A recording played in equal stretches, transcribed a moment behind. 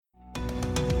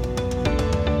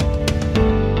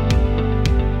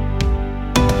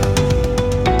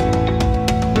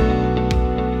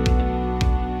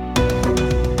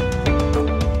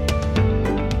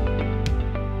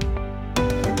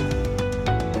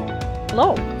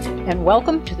Hello, and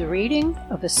welcome to the reading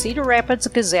of the Cedar Rapids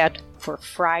Gazette for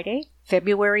Friday,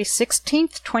 February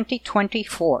 16th,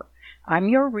 2024. I'm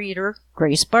your reader,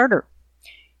 Grace Barter.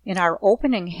 In our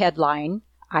opening headline,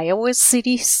 Iowa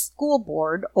City School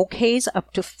Board okays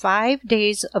up to 5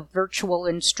 days of virtual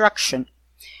instruction.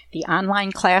 The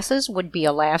online classes would be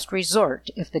a last resort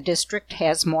if the district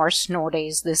has more snow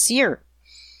days this year.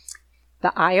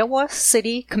 The Iowa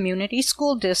City Community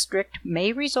School District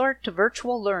may resort to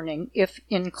virtual learning if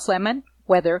inclement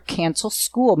weather cancels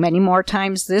school many more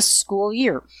times this school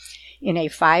year. In a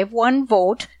 5-1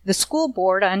 vote, the school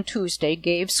board on Tuesday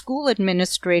gave school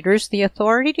administrators the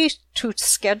authority to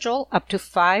schedule up to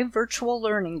 5 virtual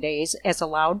learning days as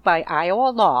allowed by Iowa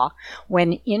law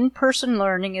when in-person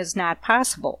learning is not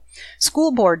possible.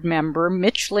 School board member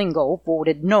Mitch Lingo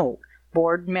voted no.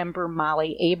 Board member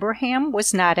Molly Abraham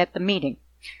was not at the meeting.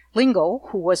 Lingo,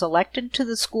 who was elected to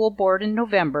the school board in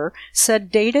November,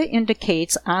 said data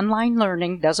indicates online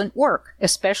learning doesn't work,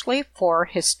 especially for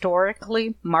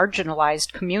historically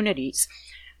marginalized communities.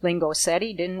 Lingo said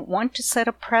he didn't want to set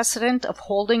a precedent of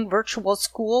holding virtual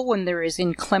school when there is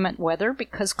inclement weather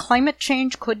because climate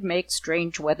change could make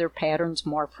strange weather patterns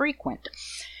more frequent.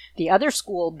 The other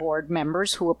school board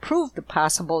members who approved the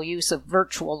possible use of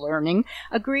virtual learning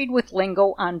agreed with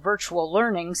Lingo on virtual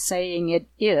learning, saying it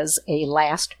is a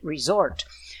last resort.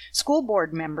 School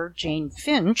board member Jane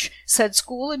Finch said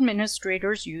school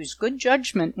administrators use good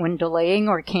judgment when delaying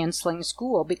or canceling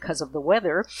school because of the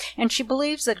weather, and she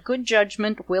believes that good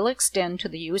judgment will extend to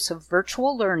the use of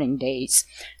virtual learning days.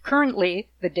 Currently,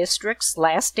 the district's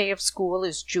last day of school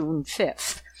is June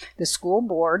 5th. The school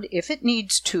board, if it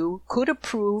needs to, could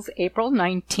approve April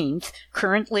 19th,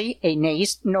 currently a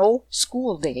no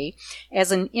school day,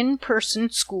 as an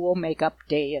in-person school make-up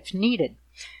day if needed.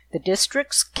 The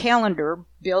district's calendar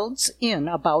builds in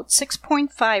about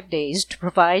 6.5 days to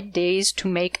provide days to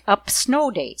make up snow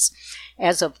days.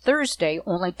 As of Thursday,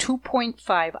 only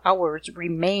 2.5 hours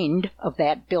remained of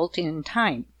that built-in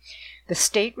time. The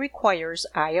state requires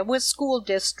Iowa school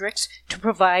districts to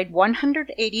provide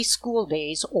 180 school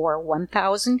days or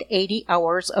 1,080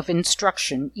 hours of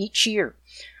instruction each year.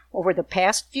 Over the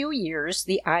past few years,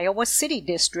 the Iowa City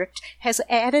District has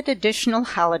added additional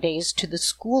holidays to the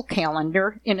school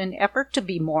calendar in an effort to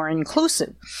be more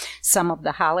inclusive. Some of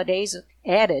the holidays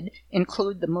added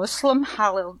include the Muslim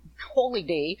holy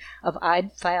day of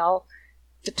Eid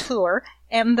al-Fitr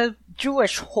and the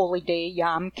Jewish holy day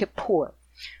Yom Kippur.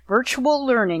 Virtual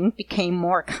learning became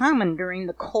more common during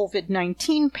the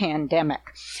COVID-19 pandemic.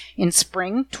 In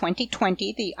spring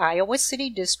 2020, the Iowa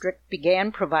City District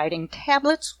began providing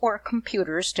tablets or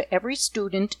computers to every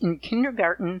student in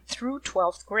kindergarten through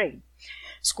 12th grade.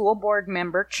 School board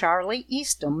member Charlie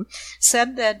Eastham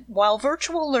said that while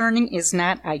virtual learning is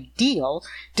not ideal,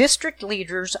 district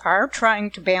leaders are trying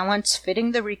to balance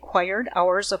fitting the required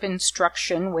hours of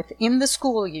instruction within the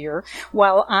school year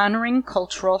while honoring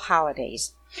cultural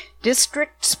holidays.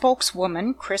 District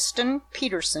spokeswoman Kristen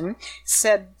Peterson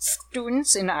said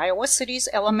students in Iowa City's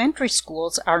elementary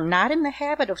schools are not in the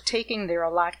habit of taking their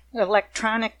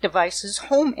electronic devices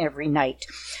home every night.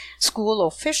 School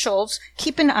officials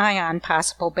keep an eye on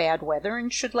possible bad weather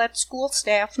and should let school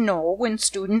staff know when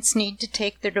students need to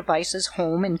take their devices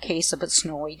home in case of a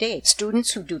snowy day.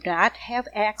 Students who do not have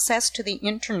access to the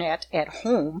internet at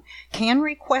home can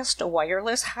request a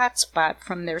wireless hotspot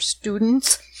from their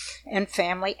students and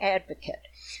family advocate.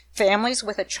 Families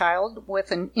with a child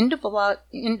with an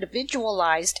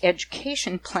individualized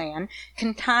education plan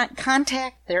can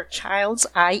contact their child's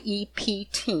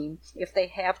IEP team if they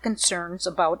have concerns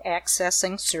about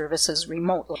accessing services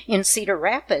remotely. In Cedar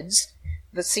Rapids,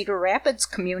 the Cedar Rapids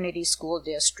Community School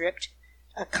District,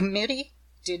 a committee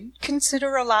did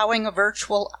consider allowing a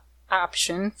virtual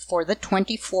option for the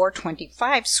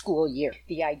 24-25 school year.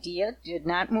 The idea did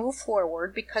not move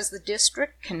forward because the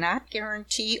district cannot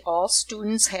guarantee all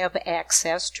students have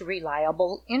access to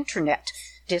reliable internet,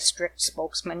 district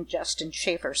spokesman Justin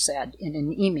Schaefer said in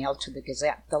an email to the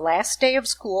Gazette. The last day of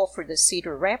school for the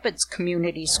Cedar Rapids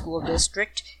Community School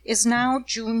District is now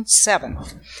June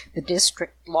 7th. The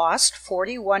district lost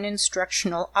 41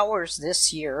 instructional hours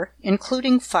this year,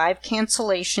 including 5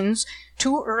 cancellations,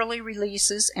 2 early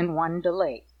releases, and 1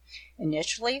 delay.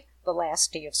 Initially, the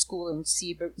last day of school in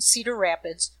Cedar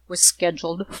Rapids was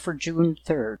scheduled for June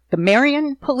 3rd. The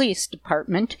Marion Police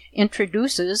Department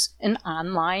introduces an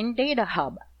online data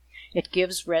hub. It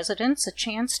gives residents a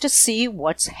chance to see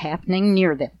what's happening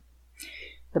near them.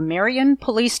 The Marion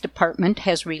Police Department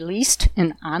has released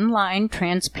an online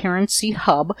transparency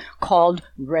hub called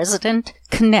Resident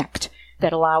Connect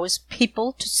that allows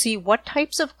people to see what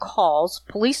types of calls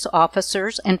police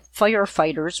officers and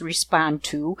firefighters respond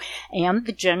to and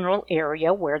the general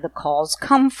area where the calls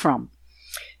come from.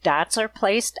 Dots are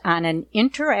placed on an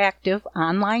interactive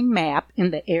online map in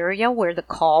the area where the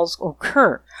calls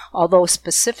occur, although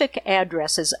specific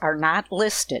addresses are not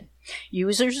listed.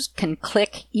 Users can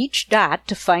click each dot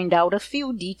to find out a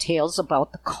few details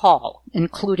about the call,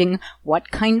 including what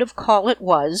kind of call it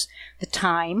was, the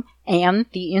time, and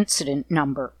the incident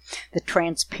number. The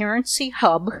Transparency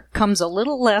Hub comes a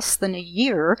little less than a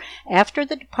year after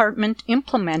the department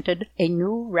implemented a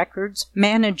new records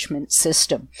management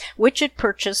system, which it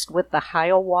purchased with the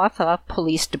Hiawatha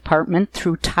Police Department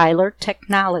through Tyler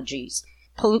Technologies.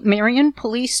 Marion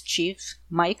Police Chief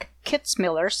Mike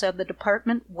Kitzmiller said the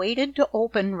department waited to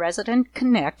open Resident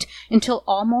Connect until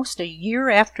almost a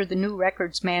year after the new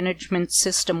records management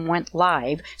system went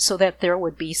live so that there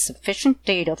would be sufficient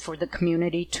data for the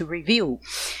community to review.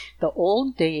 The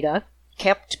old data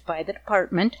kept by the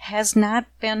department has not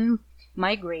been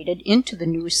migrated into the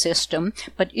new system,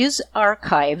 but is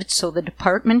archived so the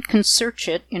department can search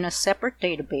it in a separate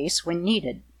database when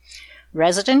needed.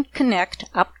 Resident Connect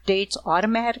updates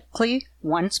automatically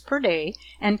once per day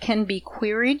and can be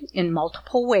queried in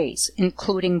multiple ways,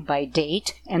 including by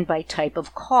date and by type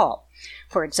of call.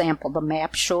 For example, the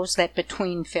map shows that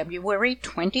between February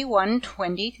 21,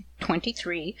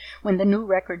 2023, when the new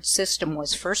record system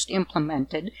was first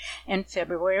implemented, and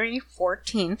February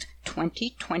 14,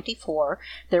 2024,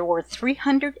 there were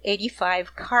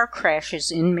 385 car crashes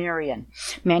in Marion,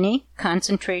 many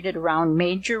concentrated around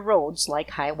major roads like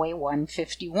Highway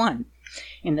 151.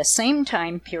 In the same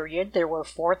time period, there were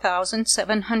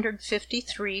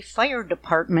 4,753 fire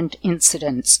department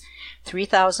incidents,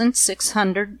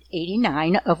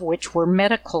 3,689 of which were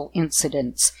medical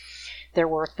incidents. There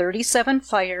were 37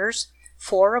 fires,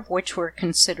 4 of which were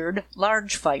considered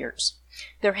large fires.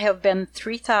 There have been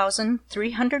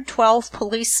 3,312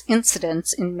 police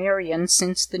incidents in Marion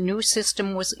since the new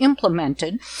system was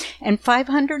implemented, and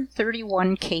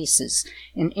 531 cases.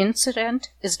 An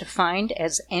incident is defined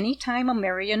as any time a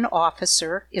Marion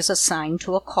officer is assigned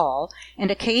to a call, and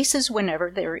a case is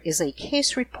whenever there is a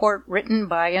case report written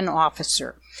by an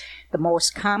officer. The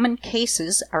most common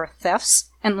cases are thefts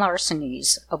and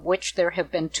larcenies, of which there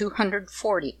have been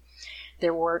 240.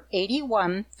 There were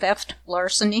 81 theft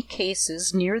larceny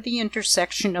cases near the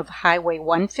intersection of Highway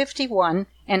 151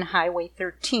 and Highway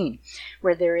 13,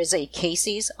 where there is a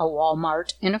Casey's, a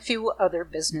Walmart, and a few other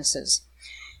businesses.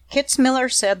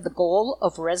 Kitzmiller said the goal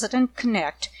of Resident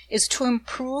Connect is to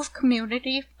improve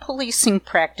community policing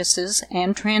practices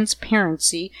and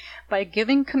transparency by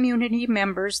giving community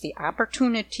members the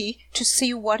opportunity to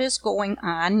see what is going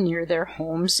on near their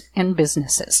homes and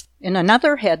businesses. In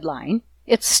another headline,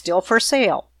 it's still for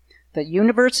sale. The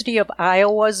University of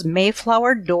Iowa's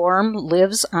Mayflower dorm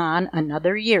lives on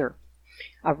another year.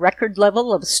 A record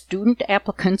level of student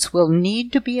applicants will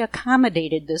need to be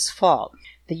accommodated this fall.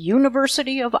 The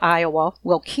University of Iowa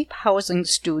will keep housing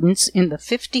students in the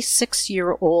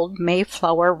 56-year-old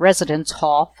Mayflower Residence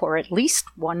Hall for at least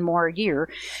one more year,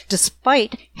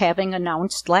 despite having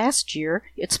announced last year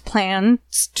its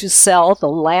plans to sell the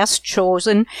last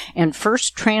chosen and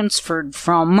first transferred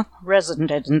from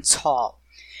Residence Hall.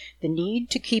 The need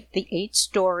to keep the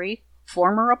 8-story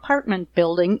former apartment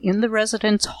building in the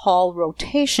residence hall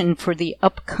rotation for the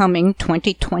upcoming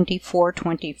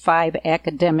 2024-25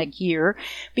 academic year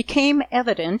became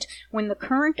evident when the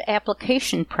current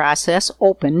application process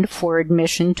opened for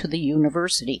admission to the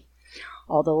university.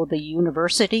 Although the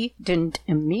university didn't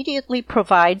immediately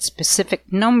provide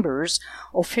specific numbers,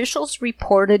 officials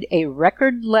reported a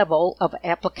record level of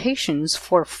applications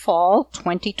for fall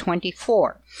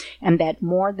 2024, and that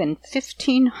more than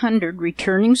 1,500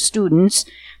 returning students,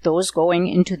 those going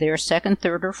into their second,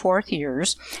 third, or fourth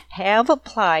years, have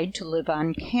applied to live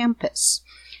on campus.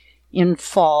 In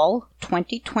fall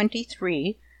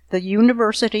 2023, the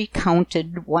university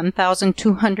counted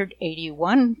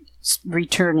 1,281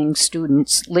 returning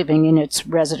students living in its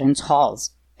residence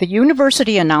halls. The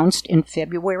university announced in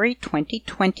February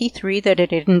 2023 that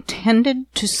it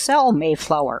intended to sell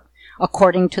Mayflower,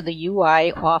 according to the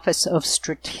UI Office of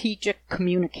Strategic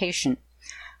Communication.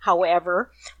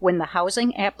 However, when the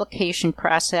housing application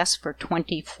process for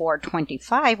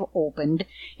 24-25 opened,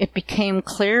 it became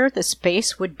clear the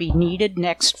space would be needed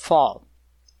next fall.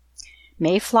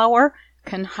 Mayflower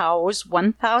can house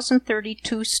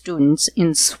 1,032 students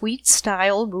in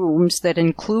suite-style rooms that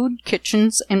include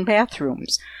kitchens and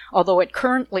bathrooms, although it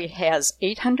currently has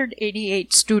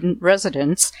 888 student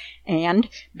residents and,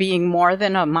 being more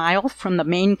than a mile from the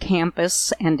main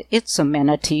campus and its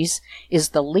amenities, is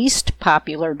the least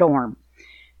popular dorm.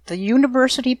 The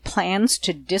university plans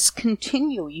to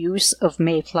discontinue use of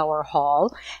Mayflower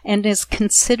Hall and is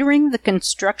considering the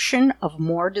construction of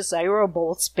more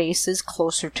desirable spaces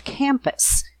closer to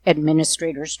campus,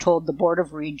 administrators told the Board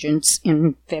of Regents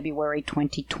in February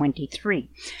 2023,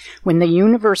 when the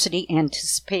university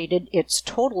anticipated its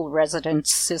total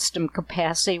residence system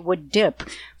capacity would dip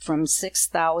from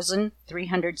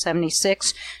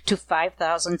 6,376 to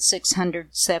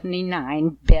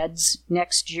 5,679 beds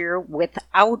next year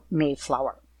without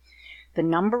Mayflower. The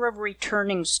number of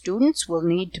returning students will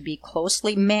need to be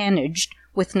closely managed,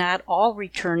 with not all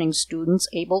returning students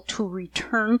able to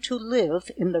return to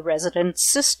live in the residence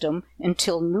system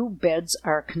until new beds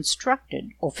are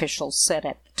constructed, officials said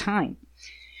at the time.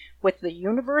 With the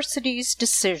university's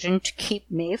decision to keep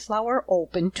Mayflower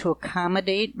open to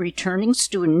accommodate returning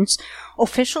students,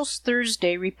 officials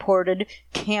Thursday reported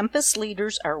campus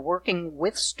leaders are working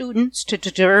with students to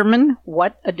determine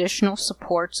what additional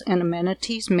supports and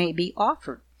amenities may be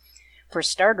offered. For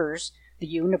starters, the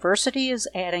university is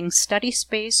adding study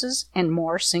spaces and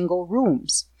more single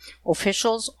rooms.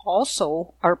 Officials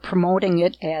also are promoting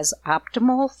it as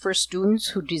optimal for students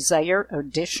who desire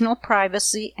additional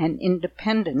privacy and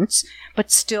independence,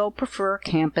 but still prefer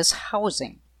campus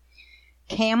housing.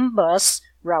 CAMBUS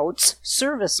routes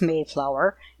service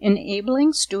Mayflower,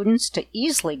 enabling students to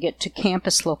easily get to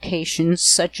campus locations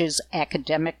such as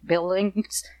academic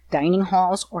buildings, dining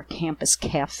halls or campus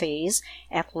cafes,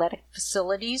 athletic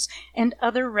facilities, and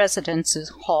other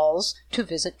residences halls to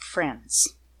visit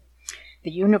friends. The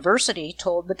university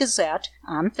told the Gazette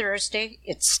on Thursday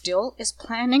it still is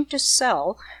planning to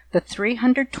sell the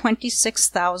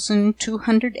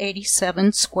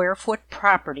 326,287 square foot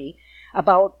property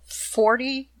about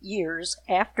 40 years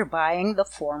after buying the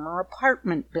former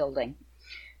apartment building.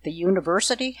 The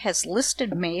university has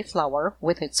listed Mayflower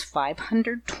with its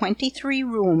 523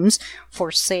 rooms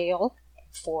for sale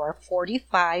for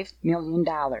 $45 million.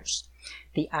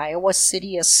 The Iowa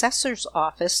City Assessor's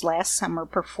Office last summer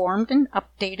performed an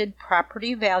updated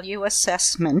property value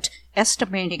assessment,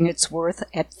 estimating its worth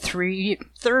at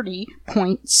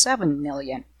 $30.7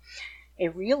 million. A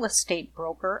real estate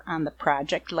broker on the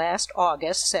project last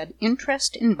August said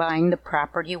interest in buying the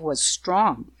property was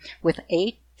strong, with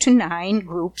 8 to 9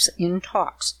 groups in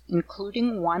talks,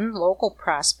 including one local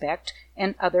prospect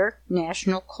and other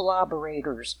national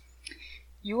collaborators.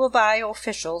 U of I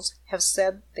officials have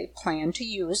said they plan to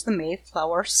use the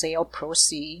Mayflower sale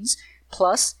proceeds,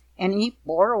 plus any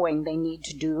borrowing they need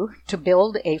to do to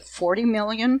build a $40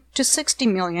 million to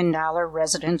 $60 million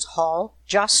residence hall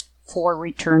just for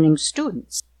returning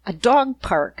students. A dog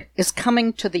park is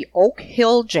coming to the Oak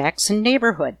Hill-Jackson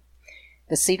neighborhood.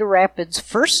 The Cedar Rapids'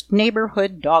 first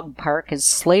neighborhood dog park is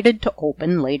slated to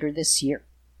open later this year.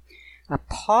 A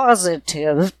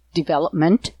positive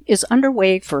development is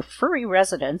underway for furry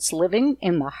residents living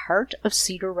in the heart of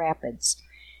Cedar Rapids.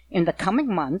 In the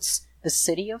coming months, the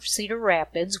city of Cedar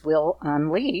Rapids will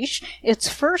unleash its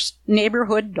first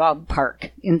neighborhood dog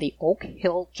park in the Oak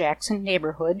Hill-Jackson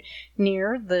neighborhood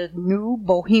near the new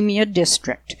Bohemia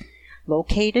district.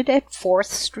 Located at 4th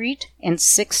Street and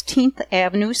 16th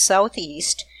Avenue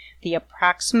Southeast, the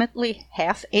approximately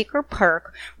half-acre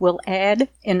park will add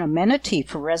an amenity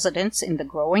for residents in the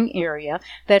growing area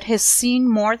that has seen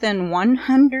more than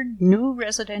 100 new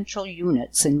residential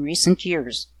units in recent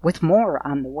years, with more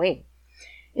on the way.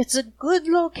 It's a good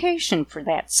location for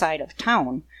that side of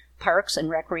town, Parks and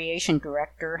Recreation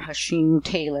Director Hashim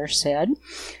Taylor said.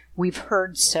 We've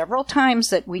heard several times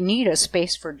that we need a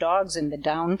space for dogs in the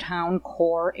downtown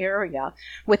core area.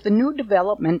 With the new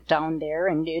development down there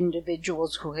and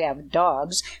individuals who have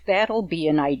dogs, that'll be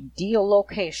an ideal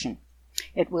location.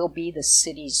 It will be the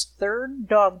city's third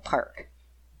dog park.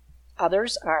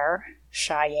 Others are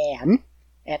Cheyenne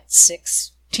at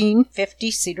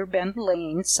 1650 Cedar Bend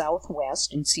Lane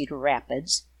Southwest in Cedar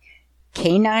Rapids,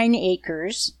 K9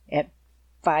 Acres at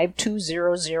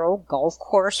 5200 Golf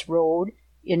Course Road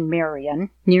in Marion,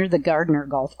 near the Gardner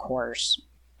Golf Course,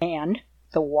 and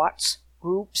the Watts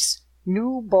Group's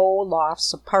New Bow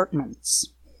Lofts Apartments.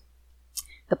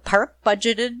 The park,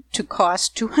 budgeted to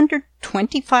cost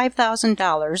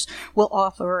 $225,000, will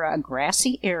offer a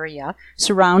grassy area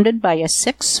surrounded by a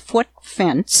 6-foot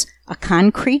fence, a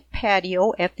concrete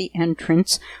patio at the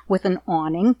entrance with an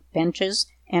awning, benches,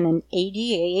 and an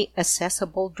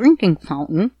ADA-accessible drinking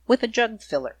fountain with a jug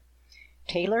filler.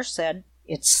 Taylor said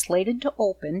it's slated to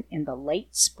open in the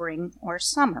late spring or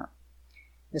summer.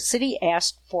 The city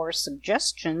asked for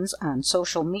suggestions on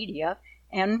social media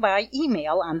and by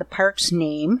email on the park's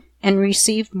name and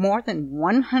received more than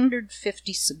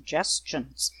 150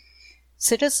 suggestions.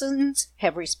 Citizens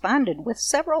have responded with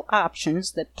several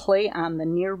options that play on the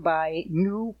nearby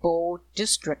New Bow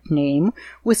district name,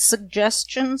 with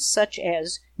suggestions such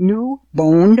as New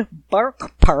Boned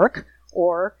Bark Park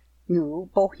or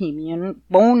New Bonahemian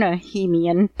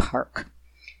Park.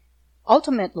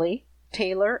 Ultimately,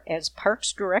 Taylor, as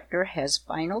Parks Director, has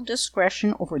final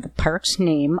discretion over the park's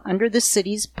name under the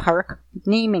city's park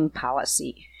naming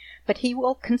policy, but he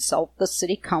will consult the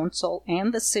City Council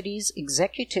and the city's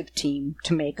executive team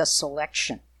to make a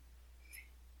selection.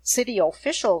 City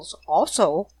officials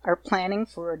also are planning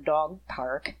for a dog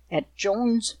park at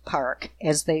Jones Park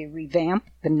as they revamp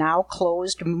the now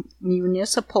closed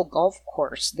municipal golf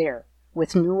course there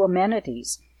with new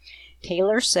amenities.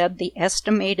 Taylor said the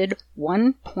estimated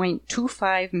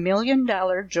 $1.25 million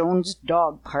Jones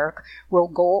Dog Park will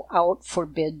go out for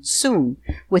bid soon,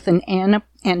 with an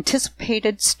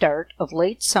anticipated start of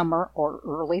late summer or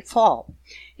early fall.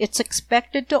 It's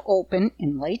expected to open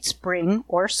in late spring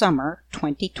or summer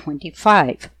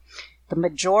 2025. The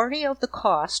majority of the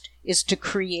cost is to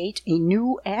create a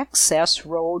new access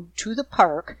road to the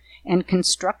park and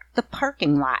construct the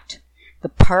parking lot. The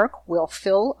park will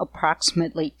fill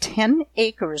approximately 10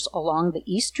 acres along the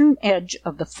eastern edge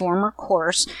of the former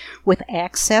course, with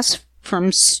access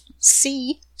from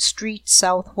C Street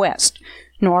Southwest,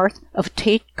 north of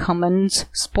Tate Cummins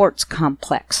Sports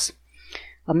Complex.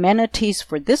 Amenities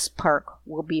for this park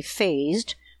will be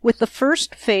phased, with the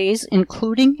first phase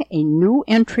including a new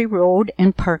entry road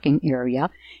and parking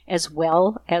area, as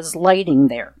well as lighting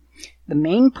there. The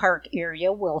main park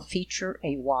area will feature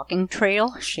a walking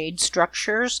trail, shade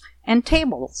structures, and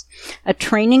tables. A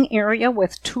training area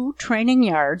with 2 training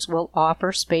yards will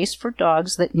offer space for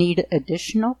dogs that need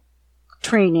additional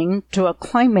training to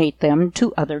acclimate them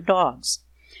to other dogs.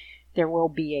 There will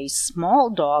be a small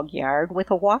dog yard with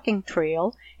a walking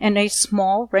trail and a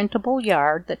small rentable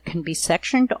yard that can be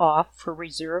sectioned off for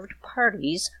reserved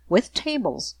parties with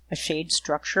tables, a shade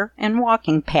structure, and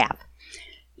walking path.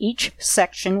 Each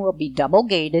section will be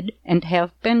double-gated and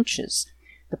have benches.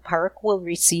 The park will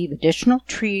receive additional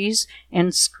trees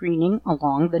and screening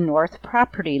along the north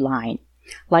property line.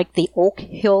 Like the Oak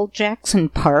Hill Jackson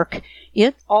Park,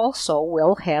 it also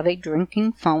will have a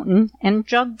drinking fountain and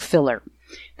jug filler.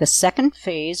 The second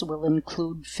phase will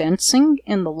include fencing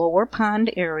in the lower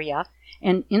pond area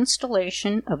and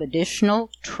installation of additional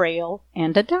trail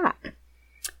and a dock.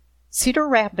 Cedar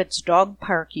Rapids Dog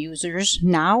Park users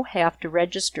now have to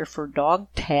register for dog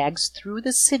tags through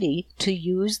the city to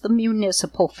use the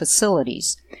municipal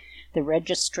facilities. The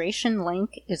registration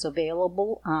link is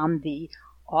available on the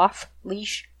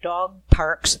Off-Leash Dog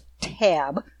Parks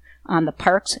tab on the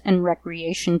Parks and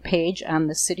Recreation page on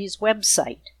the city's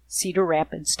website,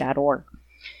 cedarrapids.org.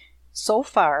 So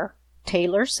far,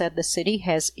 Taylor said the city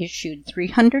has issued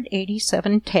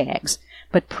 387 tags,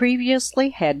 but previously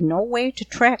had no way to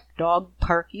track dog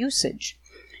park usage.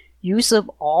 Use of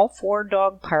all 4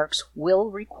 dog parks will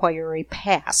require a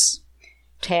pass.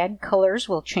 Tag colors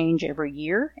will change every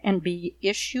year and be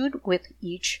issued with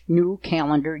each new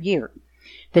calendar year.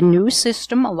 The new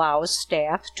system allows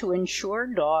staff to ensure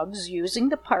dogs using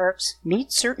the parks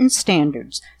meet certain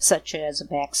standards, such as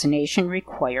vaccination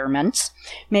requirements,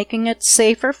 making it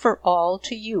safer for all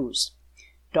to use.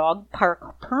 Dog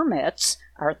park permits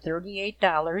are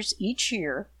 $38 each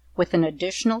year, with an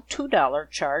additional $2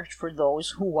 charge for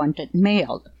those who want it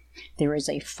mailed. There is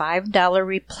a $5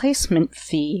 replacement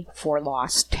fee for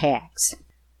lost tags.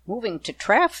 Moving to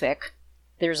traffic,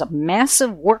 there's a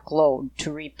massive workload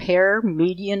to repair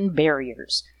median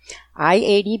barriers.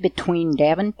 I-80 between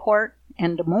Davenport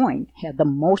and Des Moines had the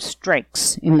most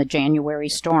strikes in the January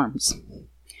storms.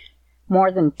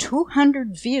 More than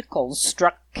 200 vehicles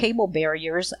struck cable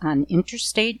barriers on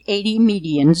Interstate 80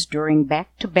 medians during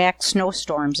back-to-back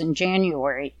snowstorms in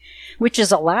January, which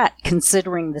is a lot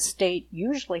considering the state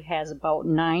usually has about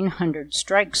 900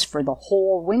 strikes for the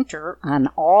whole winter on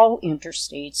all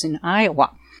interstates in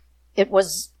Iowa. It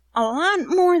was a lot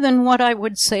more than what I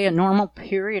would say a normal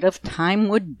period of time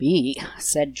would be,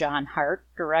 said John Hart,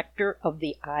 director of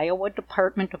the Iowa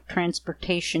Department of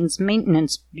Transportation's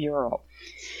Maintenance Bureau.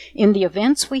 In the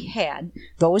events we had,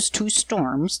 those 2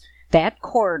 storms, that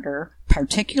corridor,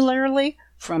 particularly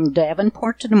from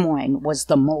Davenport to Des Moines, was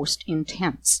the most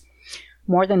intense.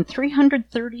 More than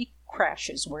 330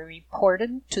 crashes were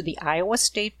reported to the Iowa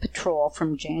State Patrol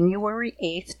from January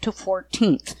 8th to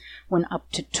 14th, when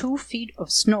up to 2 feet of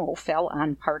snow fell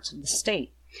on parts of the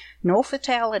state. No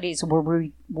fatalities were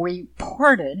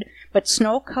reported, but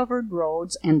snow-covered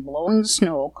roads and blowing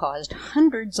snow caused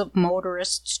hundreds of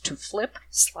motorists to flip,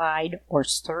 slide, or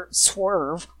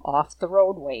swerve off the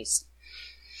roadways.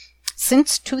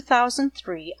 Since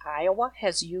 2003, Iowa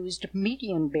has used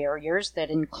median barriers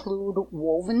that include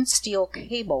woven steel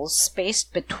cables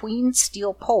spaced between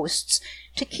steel posts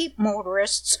to keep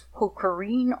motorists who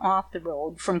careen off the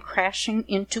road from crashing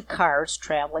into cars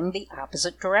traveling the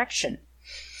opposite direction.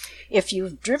 If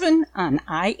you've driven on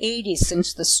I-80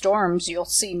 since the storms, you'll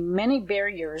see many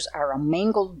barriers are a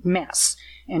mangled mess,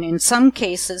 and in some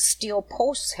cases steel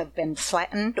posts have been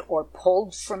flattened or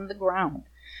pulled from the ground.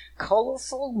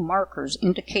 Colorful markers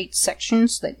indicate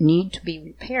sections that need to be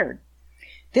repaired.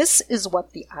 This is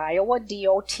what the Iowa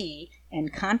DOT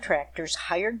and contractors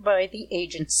hired by the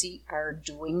agency are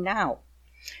doing now.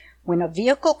 When a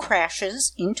vehicle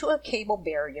crashes into a cable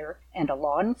barrier and a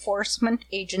law enforcement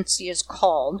agency is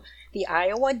called, the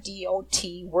Iowa DOT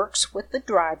works with the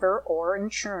driver or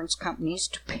insurance companies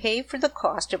to pay for the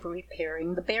cost of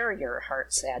repairing the barrier,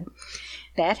 Hart said.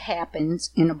 That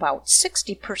happens in about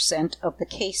 60% of the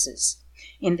cases.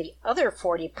 In the other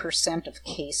 40% of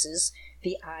cases,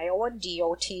 the Iowa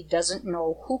DOT doesn't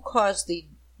know who caused the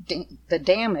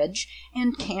damage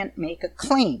and can't make a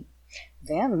claim.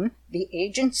 Then the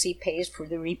agency pays for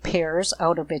the repairs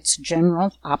out of its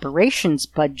general operations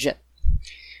budget.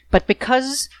 But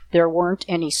because there weren't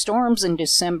any storms in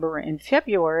December and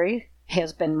February,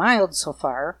 has been mild so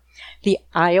far, the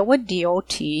Iowa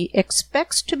DOT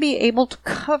expects to be able to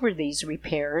cover these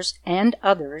repairs and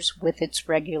others with its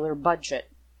regular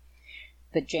budget.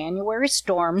 The January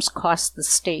storms cost the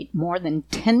state more than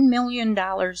 $10 million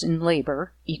in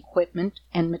labor, equipment,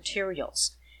 and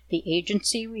materials, the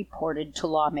agency reported to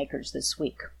lawmakers this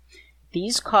week.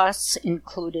 These costs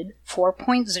included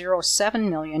 $4.07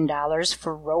 million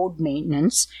for road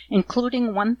maintenance,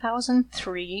 including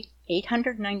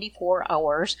 1,894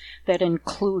 hours that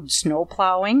include snow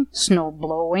plowing, snow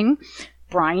blowing,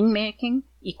 brine making,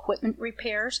 equipment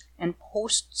repairs, and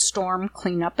post-storm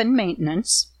cleanup and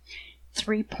maintenance,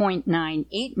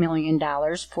 $3.98 million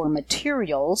for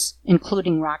materials,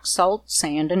 including rock salt,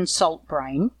 sand, and salt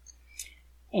brine,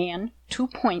 and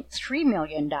 $2.3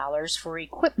 million for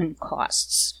equipment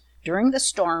costs. During the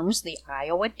storms, the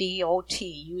Iowa DOT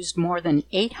used more than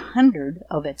 800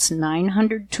 of its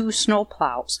 902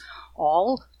 snowplows,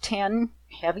 all 10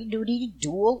 heavy-duty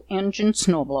dual-engine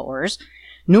snowblowers,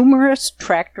 numerous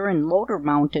tractor and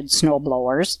loader-mounted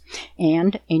snowblowers,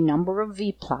 and a number of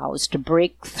V-plows to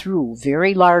break through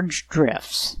very large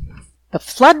drifts. The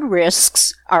flood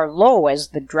risks are low as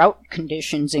the drought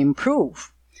conditions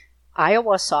improve.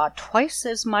 Iowa saw twice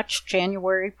as much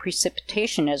January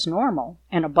precipitation as normal,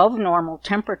 and above normal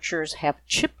temperatures have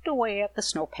chipped away at the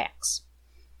snowpacks.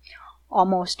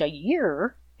 Almost a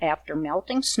year after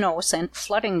melting snow sent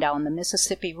flooding down the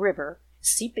Mississippi River,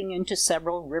 seeping into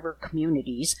several river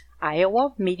communities,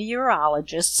 Iowa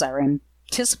meteorologists are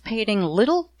anticipating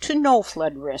little to no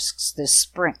flood risks this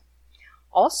spring.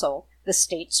 Also, the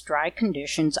state's dry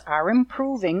conditions are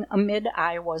improving amid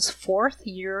Iowa's fourth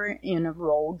year in a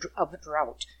row of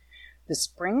drought. The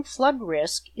spring flood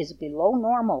risk is below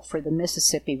normal for the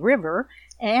Mississippi River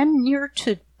and near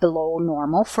to below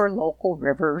normal for local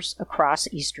rivers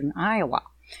across eastern Iowa.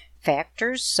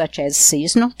 Factors such as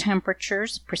seasonal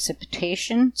temperatures,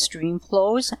 precipitation, stream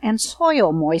flows, and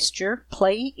soil moisture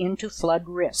play into flood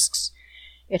risks.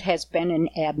 It has been an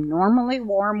abnormally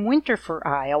warm winter for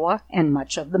Iowa and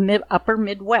much of the upper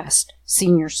Midwest,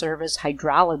 Senior Service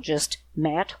hydrologist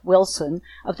Matt Wilson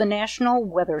of the National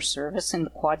Weather Service in the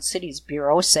Quad Cities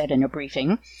Bureau said in a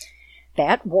briefing.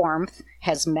 That warmth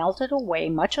has melted away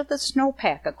much of the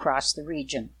snowpack across the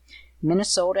region.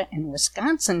 Minnesota and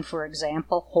Wisconsin, for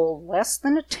example, hold less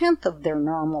than a tenth of their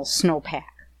normal snowpack.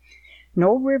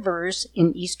 No rivers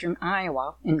in eastern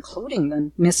Iowa, including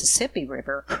the Mississippi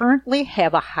River, currently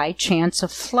have a high chance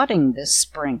of flooding this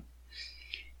spring.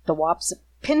 The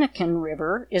Wapsipinicon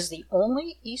River is the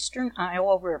only eastern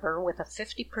Iowa river with a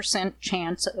 50%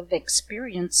 chance of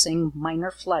experiencing minor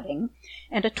flooding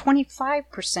and a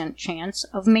 25% chance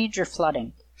of major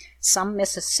flooding. Some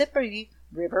Mississippi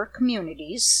River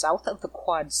communities south of the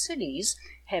Quad Cities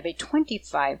have a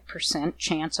 25%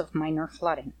 chance of minor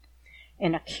flooding.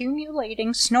 An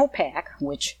accumulating snowpack,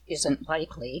 which isn't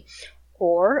likely,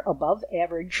 or above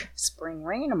average spring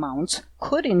rain amounts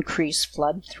could increase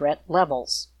flood threat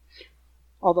levels.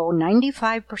 Although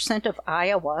 95% of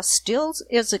Iowa still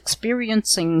is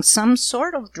experiencing some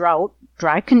sort of drought,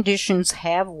 dry conditions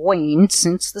have waned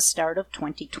since the start of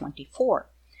 2024.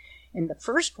 In the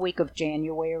first week of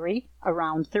January,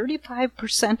 around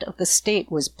 35% of the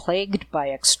state was plagued by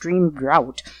extreme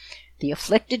drought. The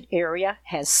afflicted area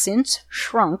has since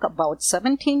shrunk about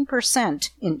 17%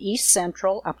 in east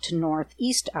central up to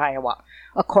northeast Iowa,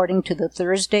 according to the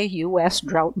Thursday U.S.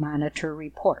 Drought Monitor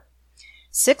report.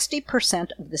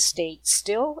 60% of the state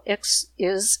still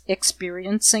is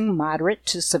experiencing moderate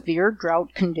to severe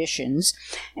drought conditions,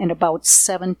 and about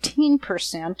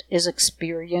 17% is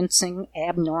experiencing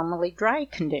abnormally dry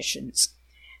conditions.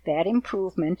 That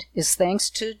improvement is thanks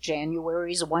to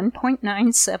January's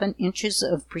 1.97 inches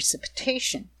of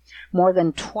precipitation, more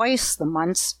than twice the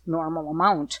month's normal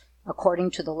amount,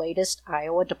 according to the latest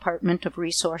Iowa Department of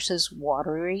Resources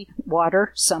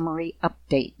Water Summary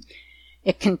Update.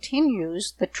 It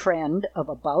continues the trend of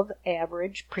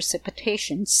above-average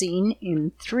precipitation seen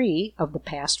in 3 of the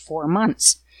past 4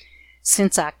 months.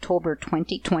 Since October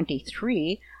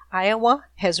 2023, Iowa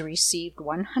has received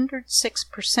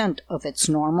 106% of its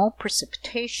normal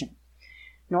precipitation.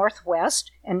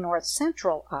 Northwest and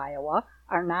north-central Iowa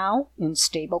are now in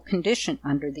stable condition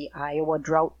under the Iowa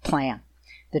Drought Plan.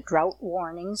 The drought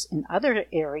warnings in other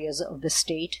areas of the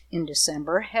state in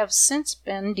December have since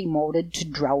been demoted to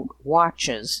drought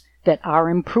watches that are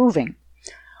improving.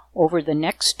 Over the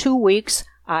next 2 weeks,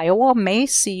 Iowa may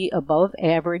see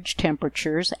above-average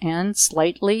temperatures and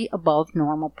slightly above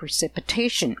normal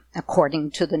precipitation,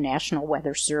 according to the National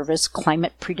Weather Service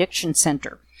Climate Prediction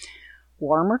Center.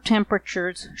 Warmer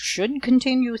temperatures should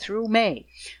continue through May,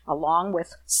 along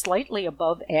with slightly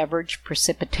above-average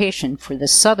precipitation for the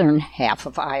southern half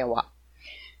of Iowa.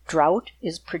 Drought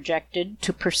is projected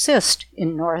to persist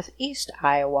in northeast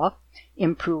Iowa,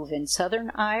 improve in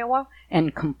southern Iowa,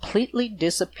 and completely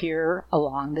disappear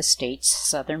along the state's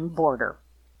southern border.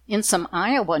 In some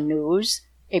Iowa news,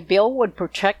 a bill would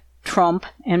protect Trump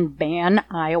and ban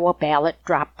Iowa ballot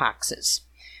drop boxes.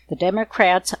 The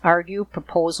Democrats argue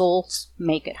proposals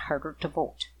make it harder to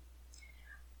vote.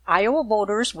 Iowa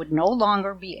voters would no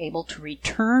longer be able to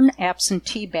return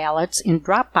absentee ballots in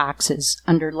drop boxes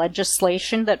under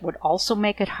legislation that would also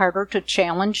make it harder to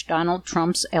challenge Donald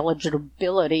Trump's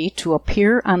eligibility to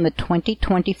appear on the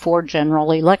 2024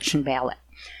 general election ballot.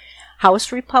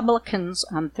 House Republicans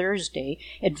on Thursday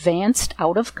advanced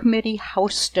out-of-committee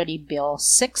House Study Bill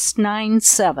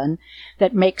 697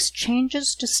 that makes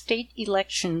changes to state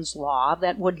elections law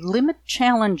that would limit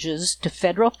challenges to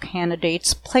federal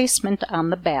candidates' placement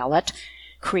on the ballot,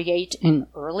 create an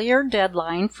earlier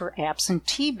deadline for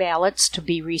absentee ballots to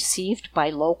be received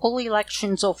by local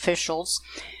elections officials,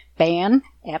 ban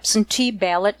absentee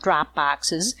ballot drop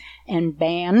boxes, and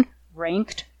ban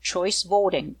ranked choice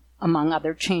voting, among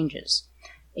other changes.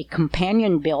 A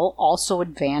companion bill also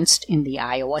advanced in the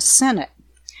Iowa Senate.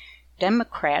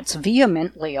 Democrats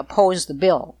vehemently opposed the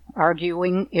bill,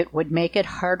 arguing it would make it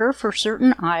harder for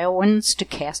certain Iowans to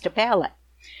cast a ballot.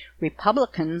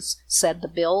 Republicans said the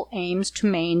bill aims to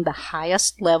maintain the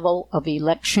highest level of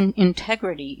election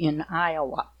integrity in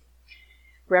Iowa.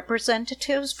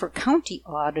 Representatives for county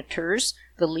auditors,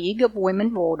 the League of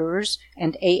Women Voters,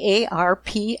 and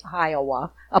AARP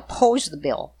Iowa opposed the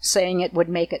bill, saying it would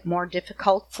make it more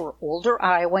difficult for older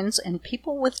Iowans and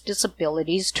people with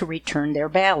disabilities to return their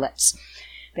ballots.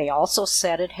 They also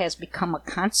said it has become a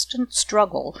constant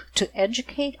struggle to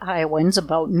educate Iowans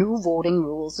about new voting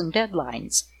rules and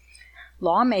deadlines.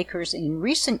 Lawmakers in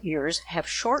recent years have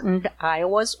shortened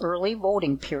Iowa's early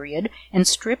voting period and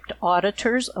stripped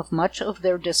auditors of much of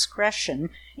their discretion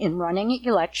in running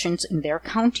elections in their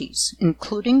counties,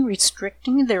 including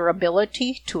restricting their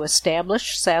ability to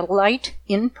establish satellite,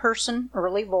 in-person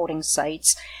early voting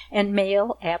sites and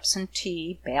mail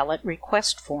absentee ballot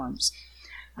request forms.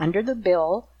 Under the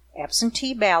bill,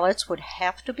 absentee ballots would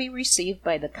have to be received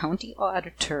by the county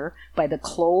auditor by the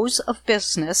close of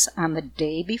business on the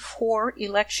day before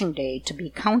Election Day to be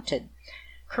counted.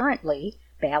 Currently,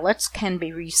 ballots can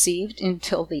be received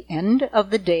until the end of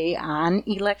the day on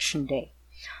Election Day.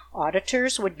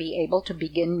 Auditors would be able to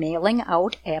begin mailing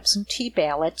out absentee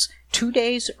ballots 2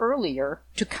 days earlier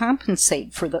to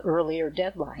compensate for the earlier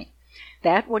deadline.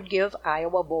 That would give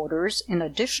Iowa voters an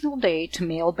additional day to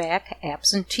mail back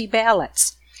absentee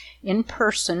ballots.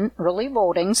 In-person early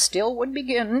voting still would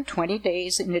begin 20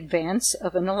 days in advance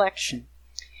of an election.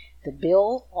 The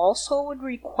bill also would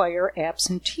require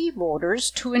absentee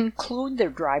voters to include their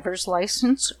driver's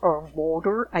license or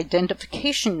voter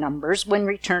identification numbers when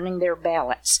returning their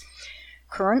ballots.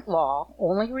 Current law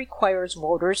only requires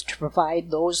voters to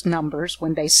provide those numbers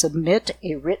when they submit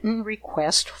a written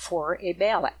request for a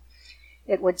ballot.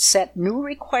 It would set new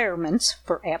requirements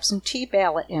for absentee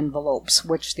ballot envelopes,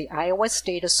 which the Iowa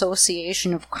State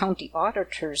Association of County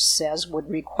Auditors says would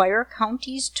require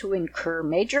counties to incur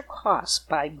major costs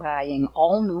by buying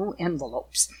all new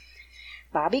envelopes.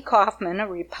 Bobby Kaufman, a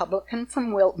Republican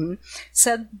from Wilton,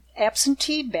 said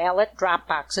absentee ballot drop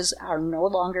boxes are no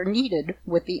longer needed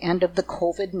with the end of the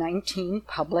COVID-19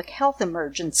 public health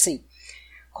emergency.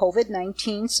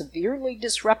 COVID-19 severely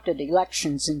disrupted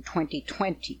elections in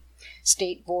 2020.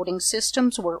 State voting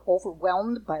systems were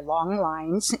overwhelmed by long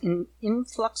lines, an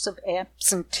influx of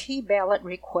absentee ballot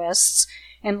requests,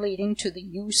 and leading to the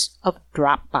use of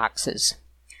drop boxes.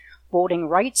 Voting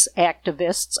rights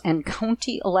activists and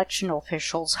county election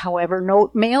officials, however,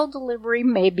 note mail delivery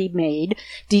may be delayed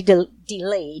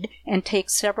and take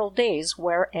several days,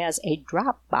 whereas a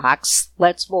drop box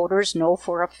lets voters know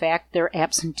for a fact their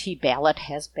absentee ballot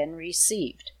has been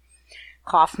received.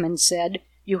 Kaufman said,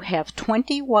 "You have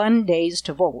 21 days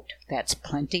to vote. That's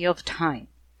plenty of time."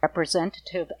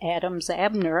 Representative Adams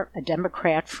Abner, a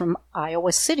Democrat from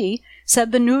Iowa City,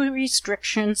 said the new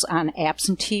restrictions on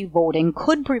absentee voting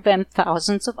could prevent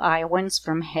thousands of Iowans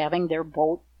from having their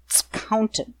votes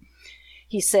counted.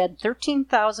 He said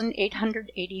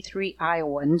 13,883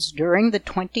 Iowans during the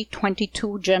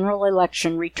 2022 general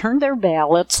election returned their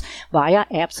ballots via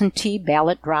absentee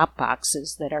ballot drop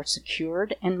boxes that are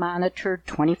secured and monitored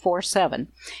 24/7,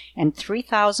 and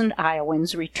 3,000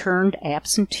 Iowans returned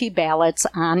absentee ballots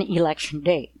on Election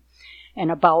Day. And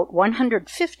about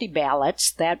 150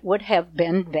 ballots that would have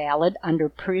been valid under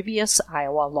previous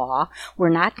Iowa law were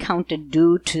not counted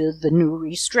due to the new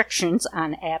restrictions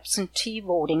on absentee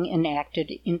voting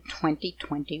enacted in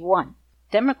 2021.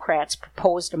 Democrats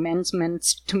proposed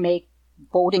amendments to make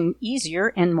voting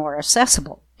easier and more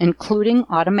accessible, including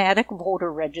automatic voter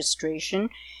registration,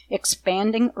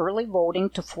 expanding early voting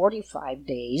to 45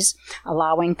 days,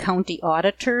 allowing county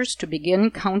auditors to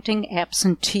begin counting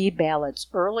absentee ballots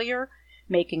earlier,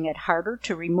 making it harder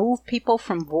to remove people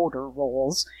from voter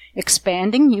rolls,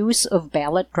 expanding use of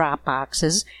ballot drop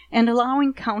boxes, and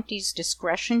allowing counties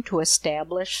discretion to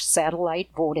establish satellite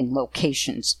voting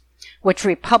locations, which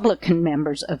Republican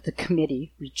members of the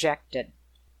committee rejected.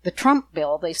 The Trump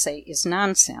bill, they say, is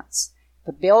nonsense.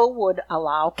 The bill would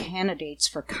allow candidates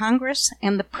for Congress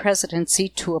and the presidency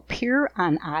to appear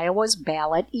on Iowa's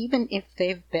ballot even if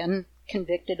they've been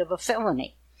convicted of a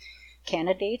felony.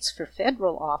 Candidates for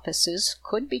federal offices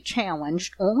could be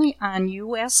challenged only on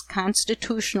U.S.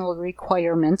 constitutional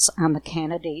requirements on the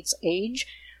candidate's age,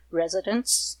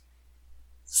 residence,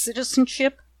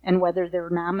 citizenship, and whether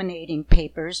their nominating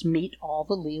papers meet all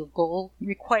the legal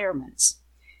requirements.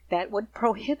 That would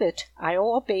prohibit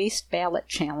Iowa-based ballot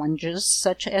challenges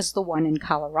such as the one in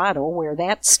Colorado, where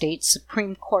that state's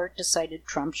Supreme Court decided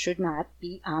Trump should not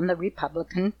be on the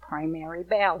Republican primary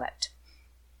ballot.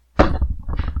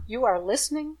 You are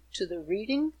listening to the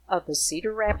reading of the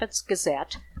Cedar Rapids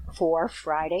Gazette for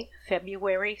Friday,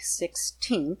 February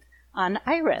 16th on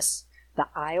IRIS, the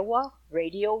Iowa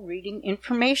Radio Reading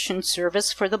Information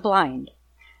Service for the Blind.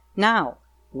 Now,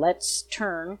 let's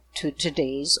turn to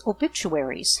today's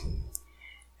obituaries.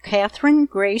 Catherine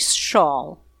Grace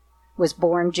Shaw was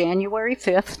born January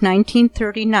 5th,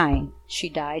 1939. She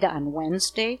died on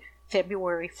Wednesday,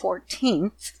 February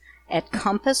 14th, at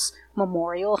Compass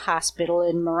Memorial Hospital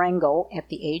in Marengo at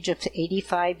the age of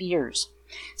 85 years.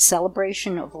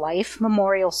 Celebration of Life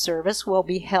memorial service will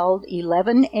be held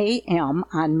 11 a.m.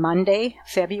 on Monday,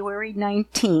 February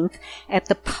 19th at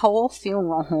the Powell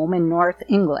Funeral Home in North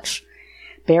English.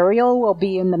 Burial will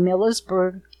be in the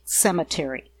Millersburg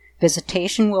Cemetery.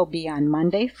 Visitation will be on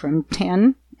Monday from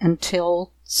 10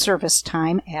 until service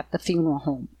time at the funeral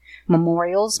home.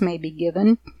 Memorials may be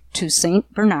given to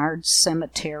St. Bernard's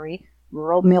Cemetery,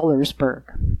 rural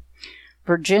Millersburg.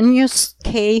 Virginia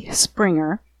K.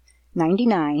 Springer,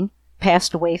 99,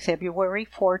 passed away February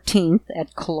 14th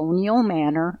at Colonial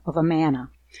Manor of Amana.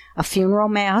 A funeral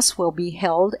mass will be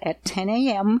held at 10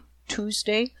 a.m.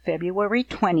 Tuesday, February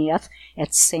 20th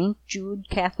at St. Jude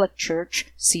Catholic Church,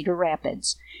 Cedar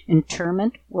Rapids.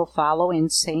 Interment will follow in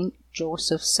St.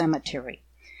 Joseph Cemetery.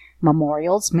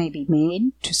 Memorials may be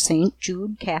made to St.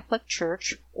 Jude Catholic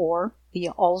Church or the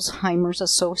Alzheimer's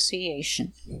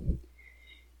Association.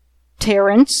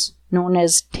 Terence, known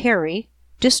as Terry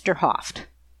Disterhoft,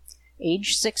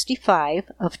 age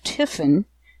 65, of Tiffin,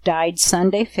 died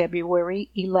Sunday, February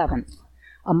 11th.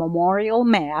 A memorial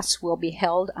mass will be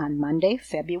held on Monday,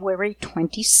 February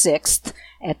 26th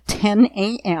at 10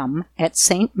 a.m. at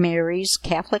St. Mary's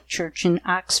Catholic Church in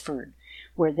Oxford,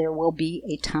 where there will be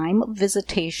a time of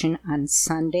visitation on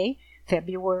Sunday,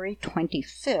 February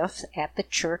 25th at the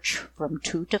church from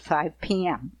 2 to 5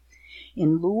 p.m.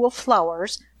 In lieu of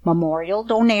flowers, memorial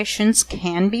donations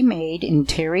can be made in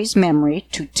Terry's memory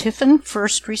to Tiffin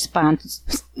First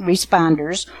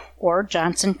Responders or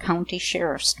Johnson County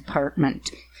Sheriff's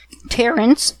Department.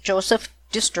 Terence Joseph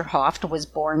Disterhoft was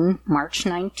born March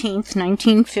 19,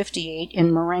 1958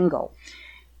 in Marengo.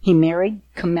 He married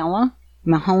Camilla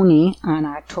Mahoney on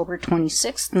October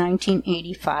 26,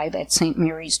 1985 at St.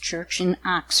 Mary's Church in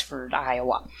Oxford,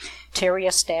 Iowa. Terry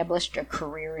established a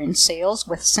career in sales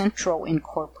with Centro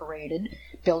Incorporated,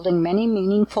 building many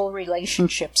meaningful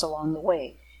relationships along the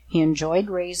way. He enjoyed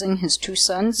raising his two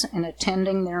sons and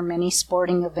attending their many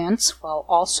sporting events while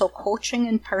also coaching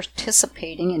and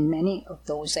participating in many of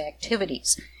those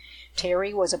activities.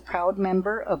 Terry was a proud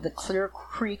member of the Clear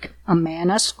Creek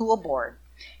Amana School Board.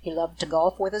 He loved to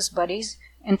golf with his buddies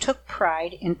and took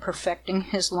pride in perfecting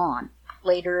his lawn,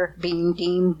 later being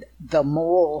deemed the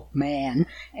mole man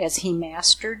as he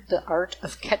mastered the art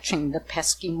of catching the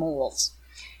pesky moles.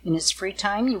 In his free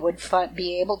time, you would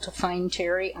be able to find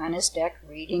Terry on his deck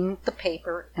reading the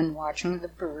paper and watching the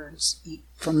birds eat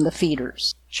from the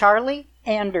feeders. Charlie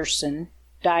Anderson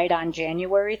died on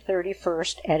January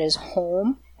 31st at his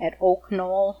home at Oak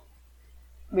Knoll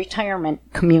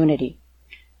Retirement Community.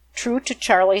 True to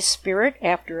Charlie's spirit,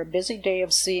 after a busy day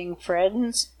of seeing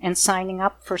friends and signing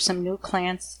up for some new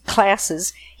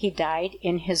classes, he died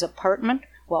in his apartment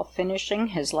while finishing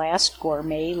his last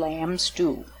gourmet lamb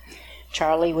stew.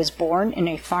 Charlie was born in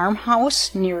a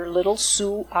farmhouse near Little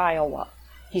Sioux, Iowa.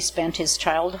 He spent his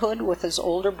childhood with his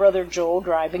older brother Joe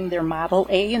driving their Model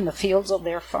A in the fields of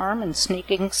their farm and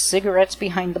sneaking cigarettes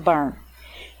behind the barn.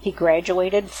 He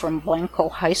graduated from Blanco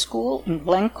High School in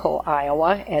Blanco,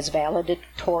 Iowa, as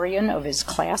valedictorian of his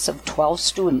class of 12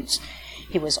 students.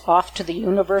 He was off to the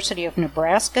University of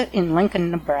Nebraska in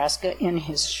Lincoln, Nebraska, in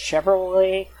his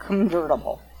Chevrolet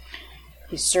convertible.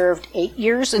 He served 8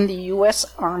 years in the U.S.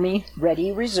 Army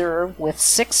Ready Reserve with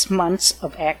 6 months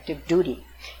of active duty.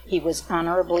 He was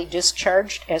honorably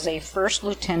discharged as a first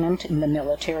lieutenant in the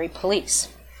military police.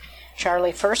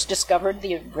 Charlie first discovered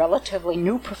the relatively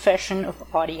new profession of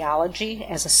audiology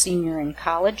as a senior in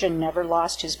college and never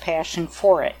lost his passion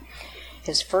for it.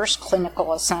 His first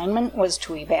clinical assignment was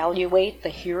to evaluate the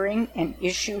hearing and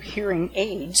issue hearing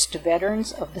aids to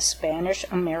veterans of the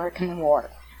Spanish-American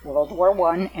War, World War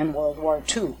I and World War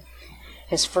II.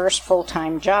 His first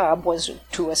full-time job was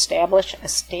to establish a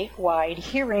statewide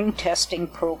hearing testing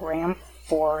program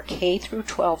for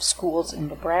K-12 schools in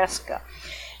Nebraska.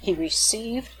 He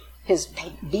received his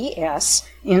B.S.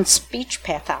 in speech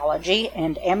pathology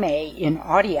and M.A. in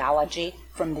audiology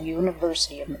from the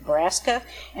University of Nebraska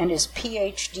and his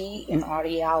Ph.D. in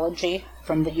audiology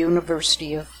from the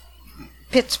University of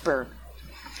Pittsburgh.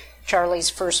 Charlie's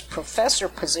first professor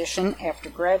position after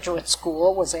graduate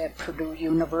school was at Purdue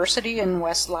University in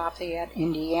West Lafayette,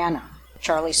 Indiana.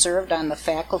 Charlie served on the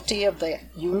faculty of the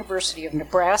University of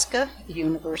Nebraska, the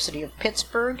University of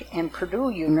Pittsburgh, and Purdue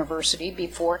University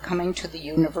before coming to the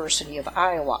University of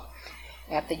Iowa.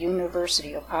 At the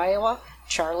University of Iowa,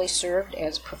 Charlie served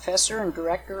as professor and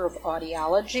director of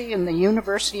audiology in the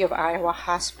University of Iowa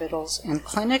hospitals and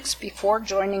clinics before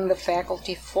joining the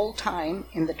faculty full-time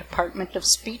in the Department of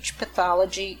Speech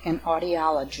Pathology and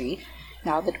Audiology,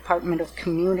 now the Department of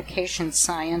Communication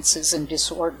Sciences and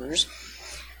Disorders,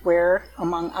 where,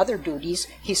 among other duties,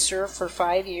 he served for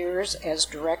 5 years as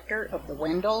director of the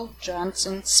Wendell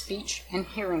Johnson Speech and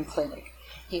Hearing Clinic.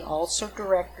 He also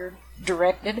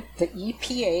directed the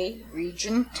EPA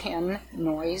Region 10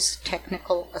 Noise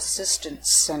Technical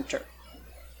Assistance Center.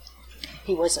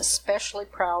 He was especially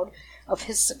proud of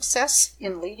his success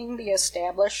in leading the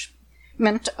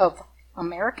establishment of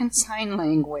American Sign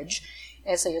Language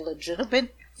as a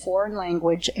legitimate foreign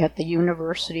language at the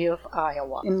University of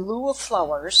Iowa. In lieu of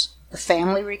flowers, the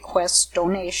family requests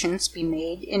donations be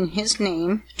made in his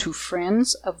name to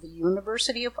Friends of the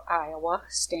University of Iowa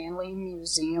Stanley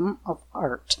Museum of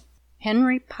Art.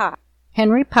 Henry Pop,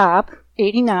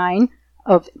 89,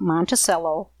 of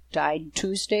Monticello, died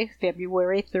Tuesday,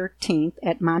 February 13th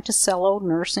at Monticello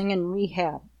Nursing and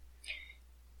Rehab.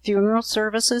 Funeral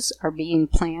services are being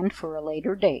planned for a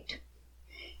later date.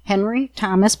 Henry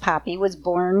Thomas Poppy was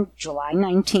born July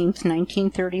 19,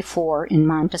 1934, in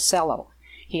Monticello.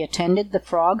 He attended the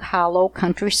Frog Hollow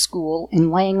Country School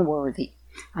in Langworthy.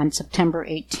 On September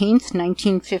 18,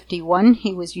 1951,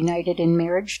 he was united in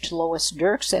marriage to Lois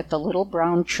Dirks at the Little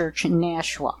Brown Church in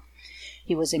Nashua.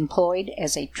 He was employed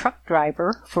as a truck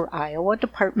driver for Iowa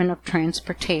Department of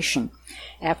Transportation.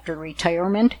 After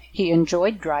retirement, he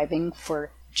enjoyed driving for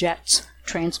Jets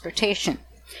Transportation.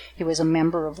 He was a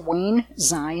member of Wayne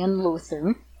Zion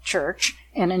Lutheran Church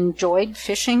and enjoyed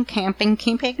fishing, camping,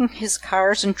 keeping his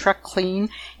cars and truck clean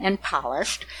and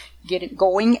polished,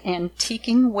 going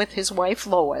antiquing with his wife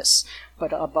Lois,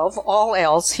 but above all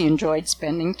else he enjoyed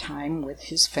spending time with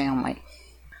his family.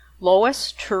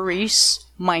 Lois Therese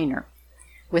Miner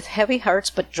With heavy hearts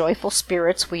but joyful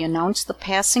spirits, we announce the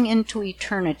passing into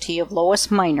eternity of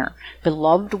Lois Minor,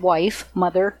 beloved wife,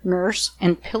 mother, nurse,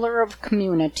 and pillar of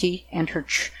community and her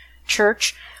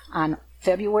church on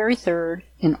February 3rd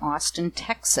in Austin,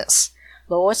 Texas.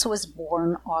 Lois was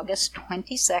born August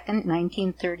 22,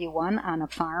 1931, on a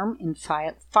farm in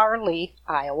Farley,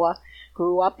 Iowa,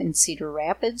 grew up in Cedar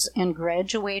Rapids, and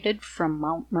graduated from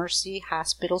Mount Mercy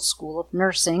Hospital School of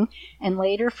Nursing and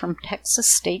later from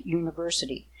Texas State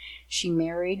University. She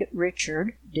married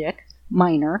Richard Dick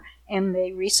Minor, and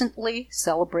they recently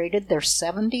celebrated their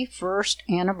 71st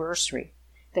anniversary.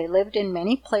 They lived in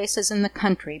many places in the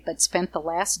country but spent the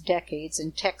last decades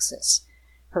in Texas.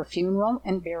 Her funeral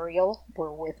and burial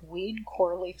were with Weed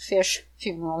Corley Fish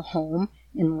Funeral Home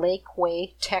in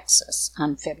Lakeway, Texas,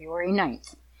 on February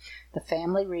 9th. The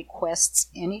family requests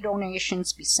any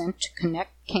donations be sent to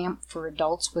Connect Camp for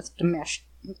Adults with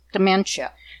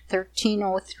Dementia,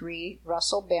 1303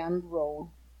 Russell Bend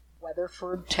Road,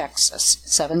 Weatherford, Texas,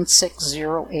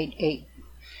 76088.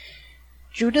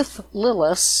 Judith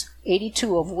Lillis,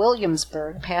 82, of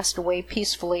Williamsburg, passed away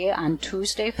peacefully on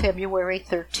Tuesday, February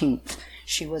 13th.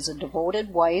 She was a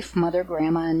devoted wife, mother,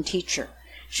 grandma, and teacher.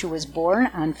 She was born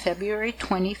on February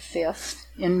 25th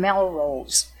in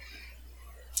Melrose.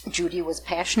 Judy was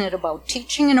passionate about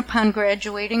teaching, and upon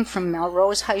graduating from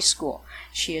Melrose High School,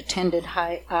 she attended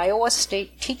Iowa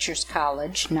State Teachers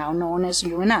College, now known as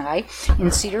UNI, in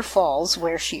Cedar Falls,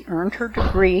 where she earned her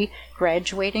degree,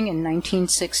 graduating in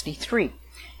 1963.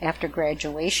 After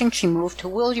graduation, she moved to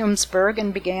Williamsburg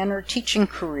and began her teaching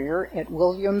career at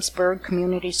Williamsburg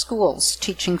Community Schools,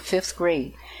 teaching 5th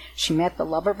grade. She met the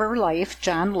love of her life,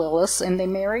 John Lillis, and they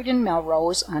married in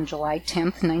Melrose on July 10,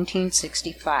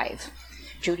 1965.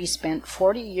 Judy spent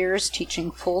 40 years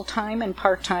teaching full-time and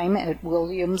part-time at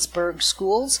Williamsburg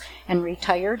schools and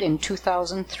retired in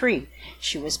 2003.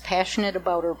 She was passionate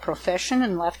about her profession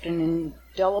and left an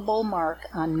indelible mark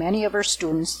on many of her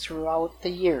students throughout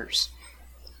the years.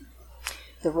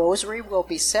 The rosary will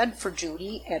be said for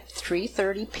Judy at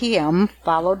 3:30 p.m.,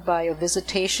 followed by a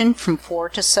visitation from 4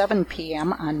 to 7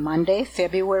 p.m. on Monday,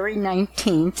 February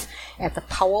 19th at the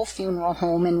Powell Funeral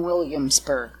Home in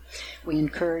Williamsburg. We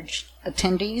encourage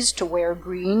attendees to wear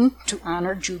green to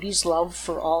honor Judy's love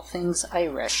for all things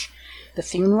Irish. The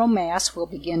funeral mass will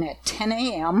begin at 10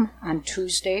 a.m. on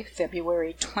Tuesday,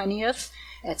 February 20th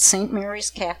at St. Mary's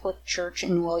Catholic Church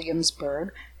in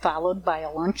Williamsburg, followed by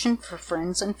a luncheon for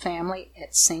friends and family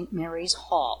at St. Mary's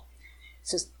Hall.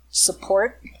 To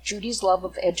support Judy's love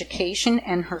of education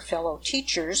and her fellow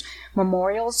teachers,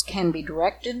 memorials can be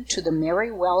directed to the Mary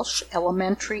Welsh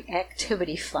Elementary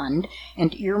Activity Fund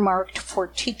and earmarked for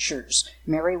teachers,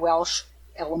 Mary Welsh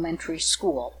Elementary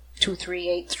School,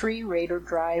 2383 Raider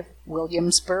Drive,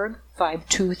 Williamsburg,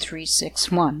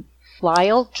 52361.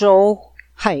 Lyle Joe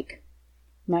Hike,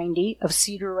 90, of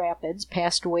Cedar Rapids,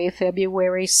 passed away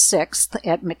February 6th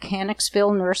at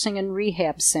Mechanicsville Nursing and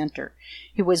Rehab Center.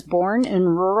 He was born in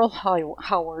rural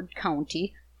Howard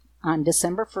County on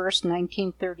December 1st,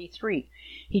 1933.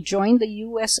 He joined the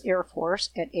U.S. Air Force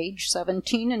at age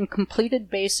 17 and completed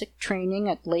basic training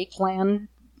at Lakeland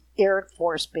Air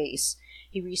Force Base.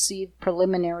 He received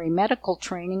preliminary medical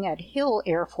training at Hill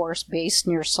Air Force Base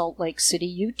near Salt Lake City,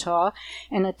 Utah,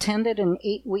 and attended an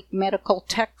 8-week medical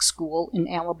tech school in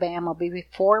Alabama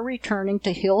before returning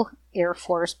to Hill Air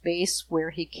Force Base,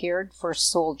 where he cared for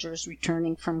soldiers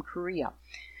returning from Korea.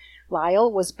 Lyle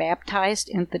was baptized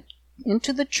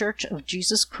into the Church of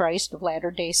Jesus Christ of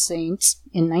Latter-day Saints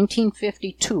in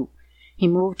 1952. He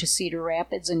moved to Cedar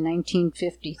Rapids in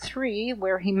 1953,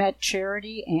 where he met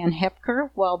Charity Ann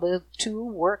Hepker while the two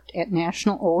worked at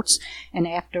National Oats, and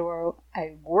after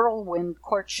a whirlwind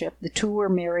courtship, the two were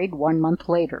married 1 month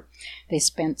later. They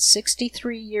spent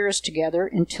 63 years together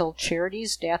until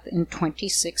Charity's death in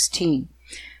 2016.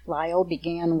 Lyle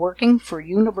began working for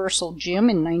Universal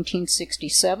Gym in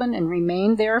 1967 and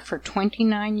remained there for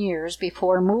 29 years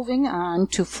before moving on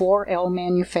to 4L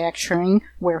Manufacturing,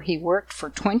 where he worked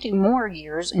for 20 more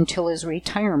years until his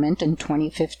retirement in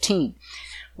 2015.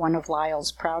 One of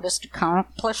Lyle's proudest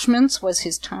accomplishments was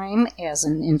his time as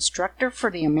an instructor for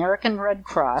the American Red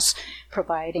Cross,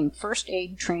 providing first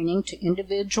aid training to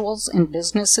individuals and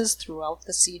businesses throughout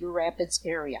the Cedar Rapids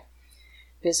area.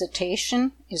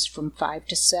 Visitation is from 5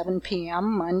 to 7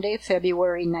 p.m. Monday,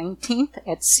 February 19th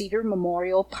at Cedar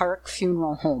Memorial Park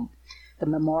Funeral Home. The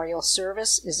memorial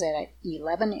service is at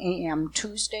 11 a.m.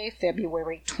 Tuesday,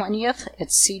 February 20th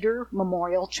at Cedar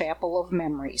Memorial Chapel of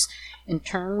Memories.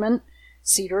 Interment,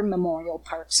 Cedar Memorial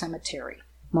Park Cemetery.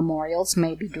 Memorials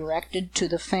may be directed to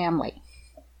the family.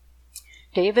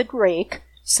 David Rake,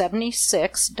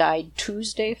 76, died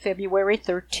Tuesday, February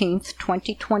 13th,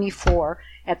 2024,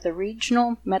 at the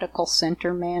Regional Medical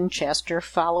Center, Manchester,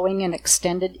 following an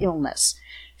extended illness.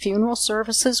 Funeral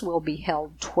services will be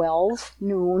held 12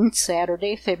 noon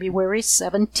Saturday, February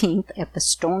 17th at the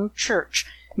Stone Church,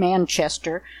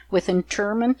 Manchester, with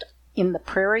interment in the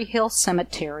Prairie Hill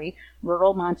Cemetery,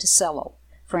 rural Monticello.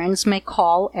 Friends may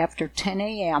call after 10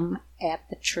 a.m. at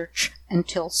the church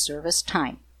until service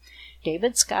time.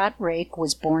 David Scott Rake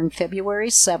was born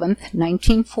February 7,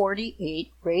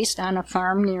 1948, raised on a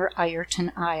farm near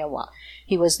Ironton, Iowa.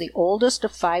 He was the oldest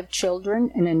of 5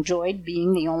 children and enjoyed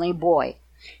being the only boy.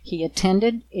 He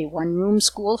attended a one-room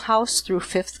schoolhouse through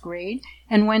 5th grade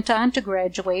and went on to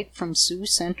graduate from Sioux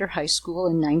Center High School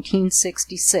in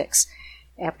 1966.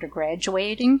 After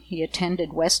graduating, he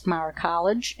attended Westmar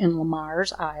College in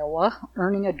Lamars, Iowa,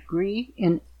 earning a degree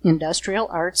in Industrial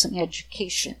Arts and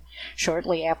Education.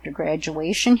 Shortly after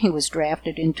graduation, he was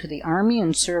drafted into the Army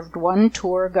and served 1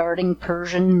 tour guarding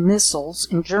Persian missiles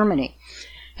in Germany.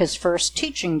 His first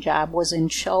teaching job was in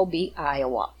Shelby,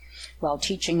 Iowa. While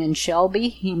teaching in Shelby,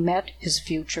 he met his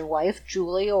future wife,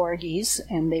 Julie Orgies,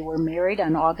 and they were married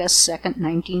on August 2,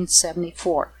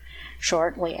 1974.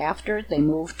 Shortly after, they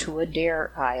moved to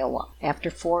Adair, Iowa. After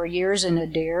 4 years in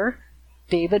Adair,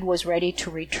 David was ready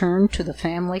to return to the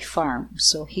family farm,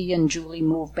 so he and Julie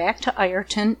moved back to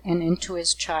Ironton and into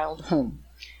his child home.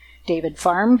 David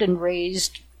farmed and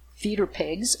raised feeder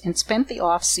pigs and spent the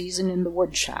off-season in the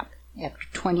woodshop. After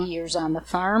 20 years on the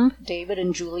farm, David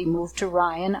and Julie moved to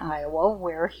Ryan, Iowa,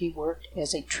 where he worked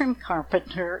as a trim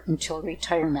carpenter until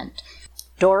retirement.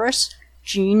 Doris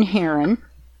Jean Heron,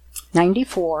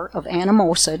 94, of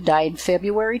Anamosa, died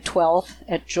February 12th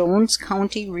at Jones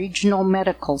County Regional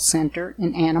Medical Center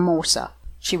in Anamosa.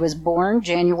 She was born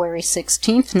January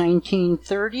 16,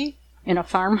 1930, in a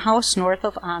farmhouse north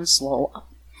of Onslow.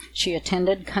 She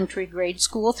attended country grade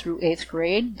school through 8th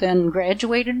grade, then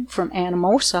graduated from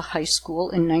Anamosa High School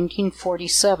in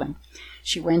 1947.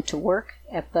 She went to work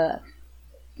at the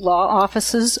law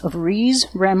offices of Rees,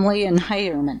 Remley, and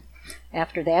Heyerman.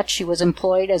 After that, she was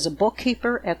employed as a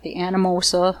bookkeeper at the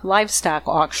Anamosa livestock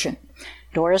auction.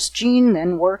 Doris Jean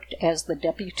then worked as the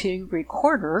deputy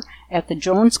recorder at the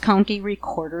Jones County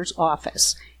Recorder's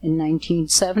Office. In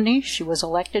 1970, she was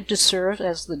elected to serve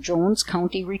as the Jones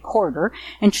County Recorder,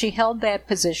 and she held that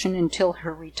position until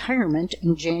her retirement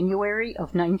in January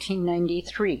of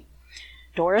 1993.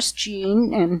 Doris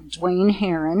Jean and Dwayne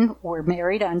Heron were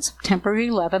married on September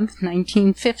 11,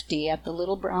 1950, at the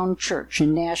Little Brown Church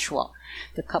in Nashville.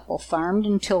 The couple farmed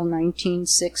until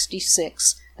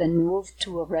 1966, then moved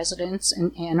to a residence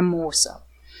in Anamosa.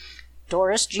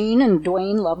 Doris Jean and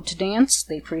Dwayne loved to dance.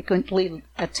 They frequently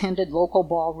attended local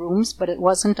ballrooms, but it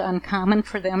wasn't uncommon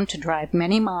for them to drive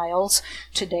many miles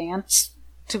to dance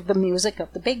to the music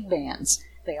of the big bands.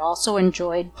 They also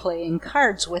enjoyed playing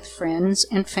cards with friends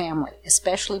and family,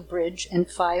 especially bridge and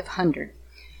 500.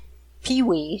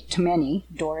 Pee-wee to many,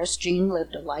 Doris Jean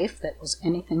lived a life that was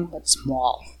anything but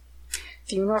small.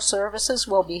 Funeral services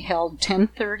will be held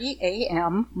 10:30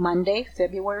 a.m. Monday,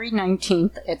 February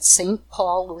 19th at St.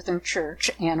 Paul Lutheran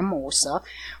Church, Anamosa,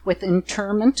 with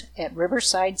interment at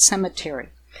Riverside Cemetery.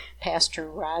 Pastor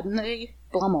Rodney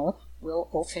Blummel will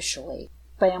officiate.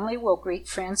 Family will greet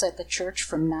friends at the church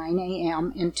from 9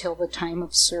 a.m. until the time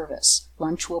of service.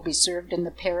 Lunch will be served in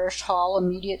the parish hall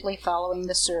immediately following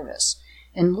the service.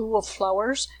 In lieu of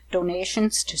flowers,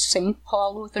 donations to St.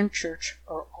 Paul Lutheran Church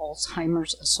or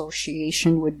Alzheimer's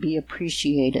Association would be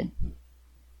appreciated.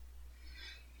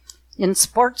 In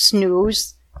sports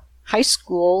news, high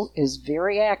school is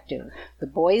very active. The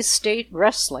boys' state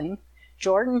wrestling,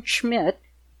 Jordan Schmidt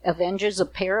avenges a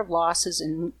pair of losses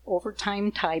in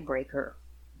overtime tiebreaker.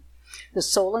 The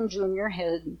Solon Jr.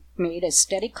 had made a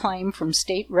steady climb from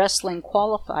state wrestling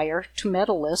qualifier to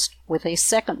medalist with a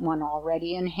second one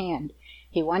already in hand.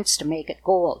 He wants to make it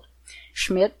gold.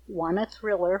 Schmidt won a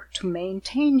thriller to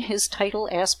maintain his title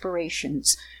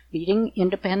aspirations, beating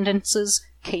Independence's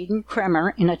Caden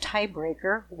Kremer in a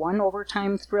tiebreaker, one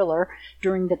overtime thriller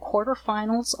during the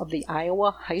quarterfinals of the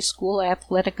Iowa High School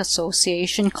Athletic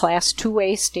Association Class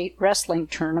 2A State Wrestling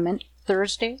Tournament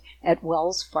Thursday at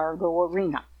Wells Fargo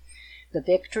Arena. The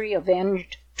victory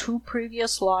avenged 2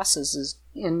 previous losses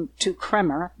to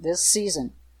Kremer this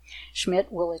season.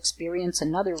 Schmidt will experience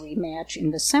another rematch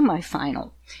in the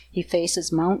semifinal. He faces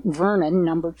Mount Vernon,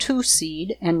 number 2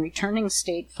 seed, and returning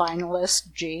state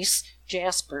finalist Jace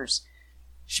Jaspers.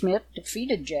 Schmidt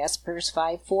defeated Jaspers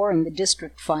 5-4 in the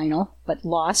district final, but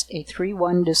lost a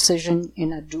 3-1 decision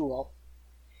in a duel.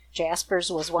 Jaspers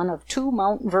was one of 2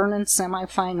 Mount Vernon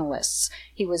semifinalists.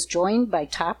 He was joined by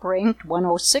top-ranked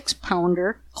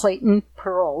 106-pounder Clayton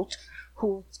Perrault,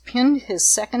 who pinned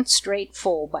his second straight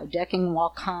foe by decking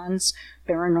Waukon's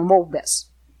Baranobis.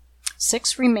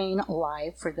 6 remain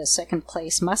alive for the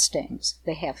second-place Mustangs.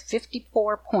 They have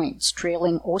 54 points,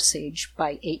 trailing Osage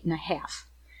by 8.5.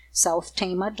 South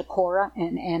Tama, Decorah,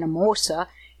 and Anamosa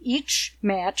each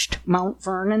matched Mount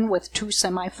Vernon with 2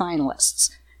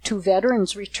 semifinalists. 2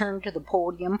 veterans returned to the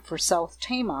podium for South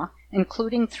Tama,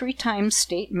 including 3-time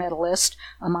state medalist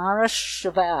Amara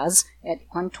Chavez at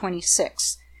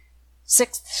 126.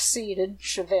 6th-seeded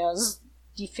Chavez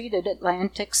defeated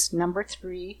Atlantic's number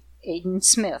 3 Aiden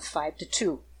Smith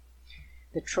 5-2.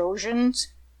 The Trojans'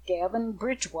 Gavin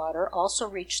Bridgewater also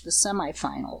reached the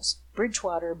semifinals.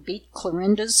 Bridgewater beat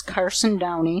Clarinda's Carson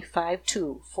Downey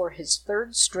 5-2 for his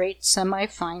 3rd straight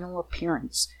semifinal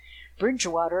appearance.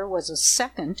 Bridgewater was a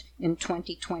 2nd in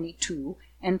 2022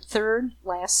 and 3rd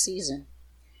last season.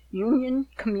 Union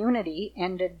Community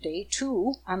ended Day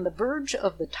 2 on the verge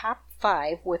of the top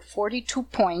 5 with 42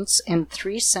 points and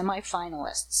 3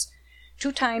 semifinalists.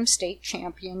 2-time state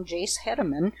champion Jace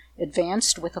Hedeman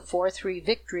advanced with a 4-3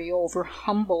 victory over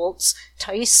Humboldt's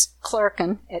Tice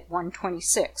Clarkin at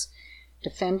 126.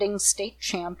 Defending state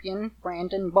champion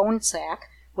Brandon Bonesack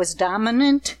was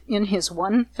dominant in his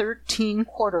 113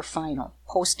 quarterfinal,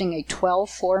 posting a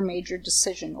 12-4 major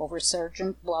decision over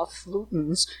Sergeant Bluff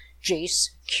Luton's Jace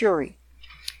Curie.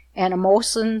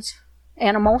 Anamosa's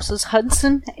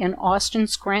Hudson and Austin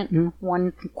Scranton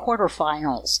won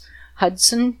quarterfinals.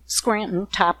 Hudson Scranton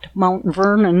topped Mount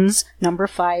Vernon's number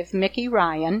 5 Mickey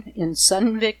Ryan in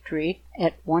sudden victory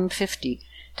at 150.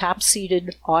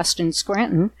 Top-seeded Austin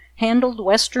Scranton handled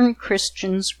Western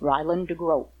Christian's Ryland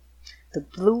DeGroat. The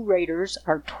Blue Raiders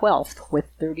are 12th with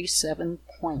 37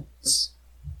 points.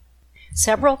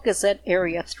 Several Gazette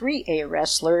Area 3A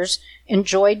wrestlers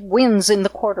enjoyed wins in the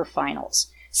quarterfinals.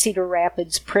 Cedar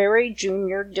Rapids Prairie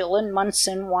junior Dylan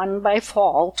Munson won by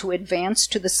fall to advance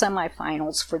to the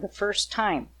semifinals for the first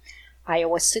time.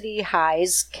 Iowa City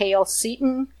High's Cale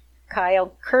Seaton,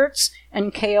 Kyle Kurtz,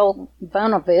 and Cale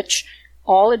Vanovich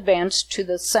all advanced to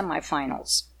the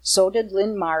semifinals. So did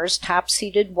Lynn Mar's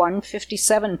top-seeded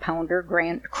 157-pounder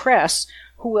Grant Kress,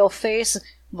 who will face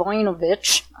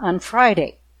Voinovich on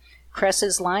Friday.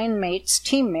 Kress's line mate's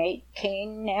teammate,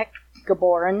 Kane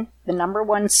Gaborin, the number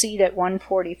 1 seed at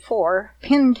 144,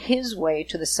 pinned his way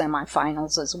to the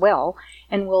semifinals as well,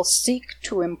 and will seek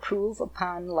to improve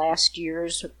upon last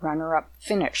year's runner-up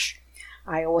finish.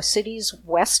 Iowa City's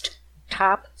West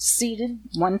top-seeded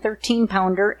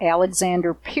 113-pounder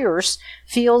Alexander Pierce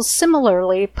feels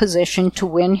similarly positioned to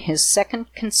win his 2nd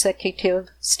consecutive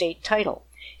state title.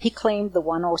 He claimed the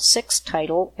 106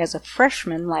 title as a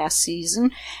freshman last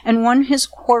season and won his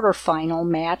quarterfinal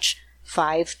match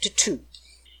 5-2.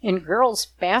 In girls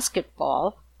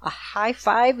basketball, a high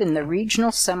 5 in the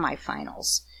regional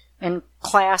semifinals. In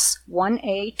Class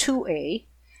 1A-2A,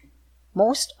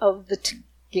 most of the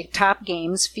top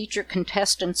games feature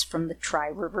contestants from the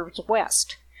Tri-Rivers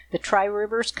West. The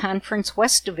Tri-Rivers Conference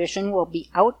West Division will be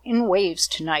out in waves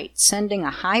tonight, sending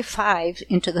a high 5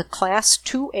 into the Class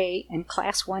 2A and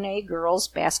Class 1A girls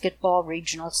basketball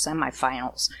regional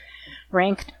semifinals.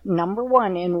 Ranked number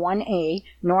 1 in 1A,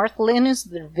 North Lynn is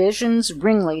the division's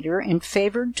ringleader and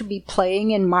favored to be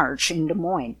playing in March in Des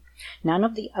Moines. None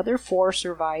of the other 4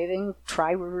 surviving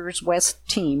Tri-Rivers West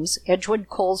teams, Edgewood,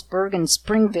 Colesburg, and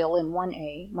Springville in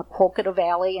 1A, Maquoketa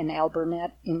Valley, and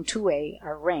Alburnett in 2A,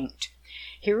 are ranked.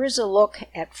 Here is a look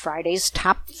at Friday's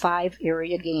top 5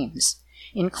 area games.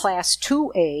 In Class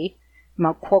 2A,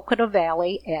 Maquoketa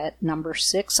Valley at number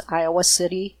 6, Iowa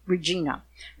City, Regina.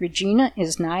 Regina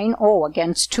is 9-0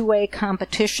 against 2A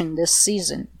competition this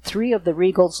season. 3 of the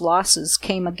Regals' losses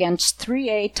came against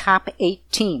 3A top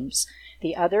 8 teams.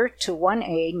 The other to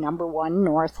 1A number 1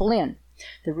 North Lynn.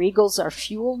 The Regals are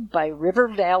fueled by River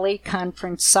Valley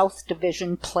Conference South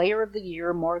Division Player of the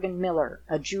Year Morgan Miller,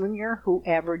 a junior who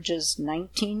averages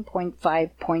 19.5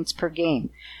 points per game.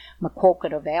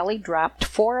 Maquoketa Valley dropped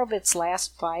 4 of its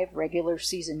last 5 regular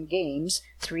season games,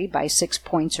 3 by 6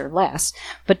 points or less,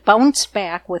 but bounced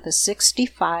back with a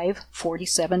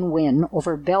 65-47 win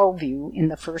over Bellevue in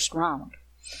the first round.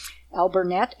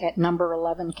 Alburnett at number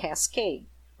 11 Cascade.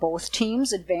 Both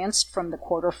teams advanced from the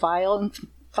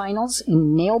quarterfinals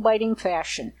in nail-biting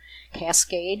fashion.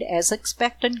 Cascade, as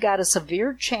expected, got a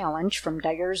severe challenge from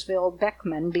Dyersville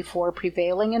Beckman before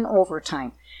prevailing in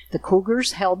overtime. The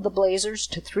Cougars held the Blazers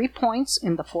to 3 points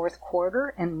in the fourth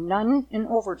quarter and none in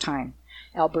overtime.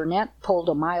 Alburnett pulled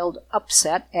a mild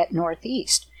upset at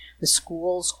Northeast. The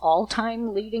school's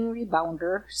all-time leading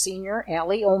rebounder, senior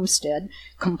Allie Olmstead,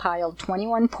 compiled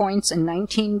 21 points and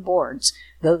 19 boards,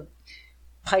 the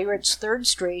Pirates' third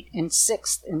straight and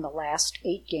sixth in the last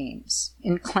 8 games.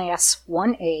 In Class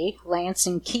 1A,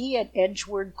 Lansing Key at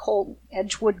Edgewood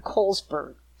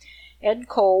Colesburg.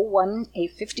 Edco won a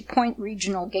 50-point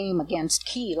regional game against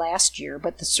Key last year,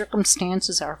 but the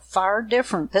circumstances are far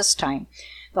different this time.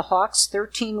 The Hawks'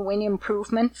 13-win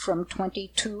improvement from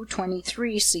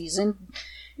 22-23 season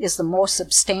is the most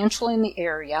substantial in the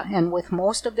area, and with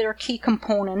most of their key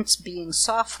components being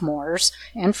sophomores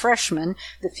and freshmen,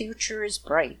 the future is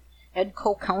bright.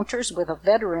 Edco counters with a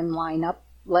veteran lineup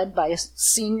led by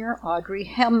senior Audrey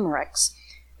Hemricks.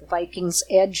 The Vikings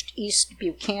edged East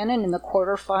Buchanan in the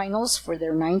quarterfinals for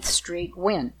their 9th straight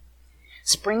win.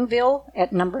 Springville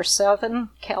at number 7,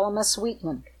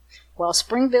 Calamus-Wheatland. While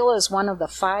Springville is one of the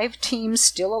 5 teams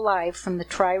still alive from the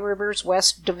Tri-Rivers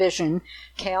West Division,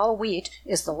 Cal Wheat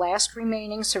is the last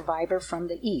remaining survivor from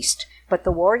the East, but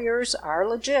the Warriors are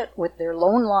legit with their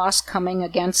lone loss coming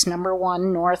against number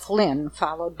 1 North Lynn,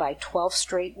 followed by 12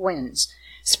 straight wins.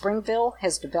 Springville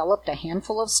has developed a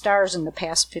handful of stars in the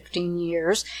past 15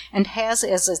 years and has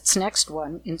as its next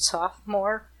one in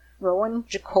sophomore Rowan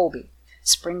Jacoby.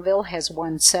 Springville has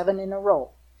won 7 in a row.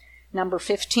 Number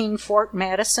 15, Fort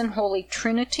Madison Holy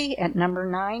Trinity at number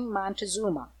 9,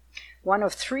 Montezuma. One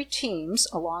of 3 teams,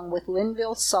 along with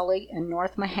Linville, Sully, and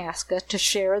North Mahaska, to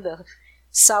share the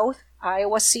South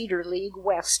Iowa Cedar League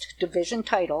West Division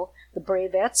title, the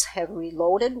Bravettes have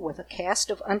reloaded with a cast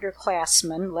of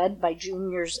underclassmen led by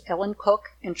juniors Ellen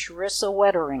Cook and Charissa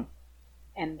Wettering.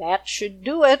 And that should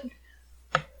do it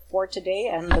for today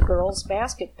and the girls'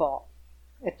 basketball.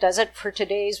 It does it for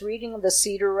today's reading of the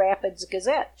Cedar Rapids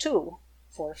Gazette, too,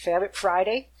 for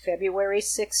Friday, February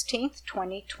 16th,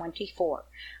 2024.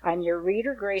 I'm your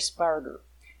reader, Grace Barter.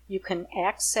 You can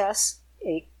access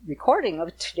a recording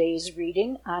of today's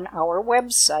reading on our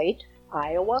website,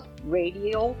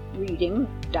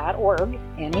 iowaradioreading.org,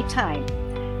 anytime.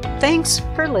 Thanks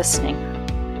for listening.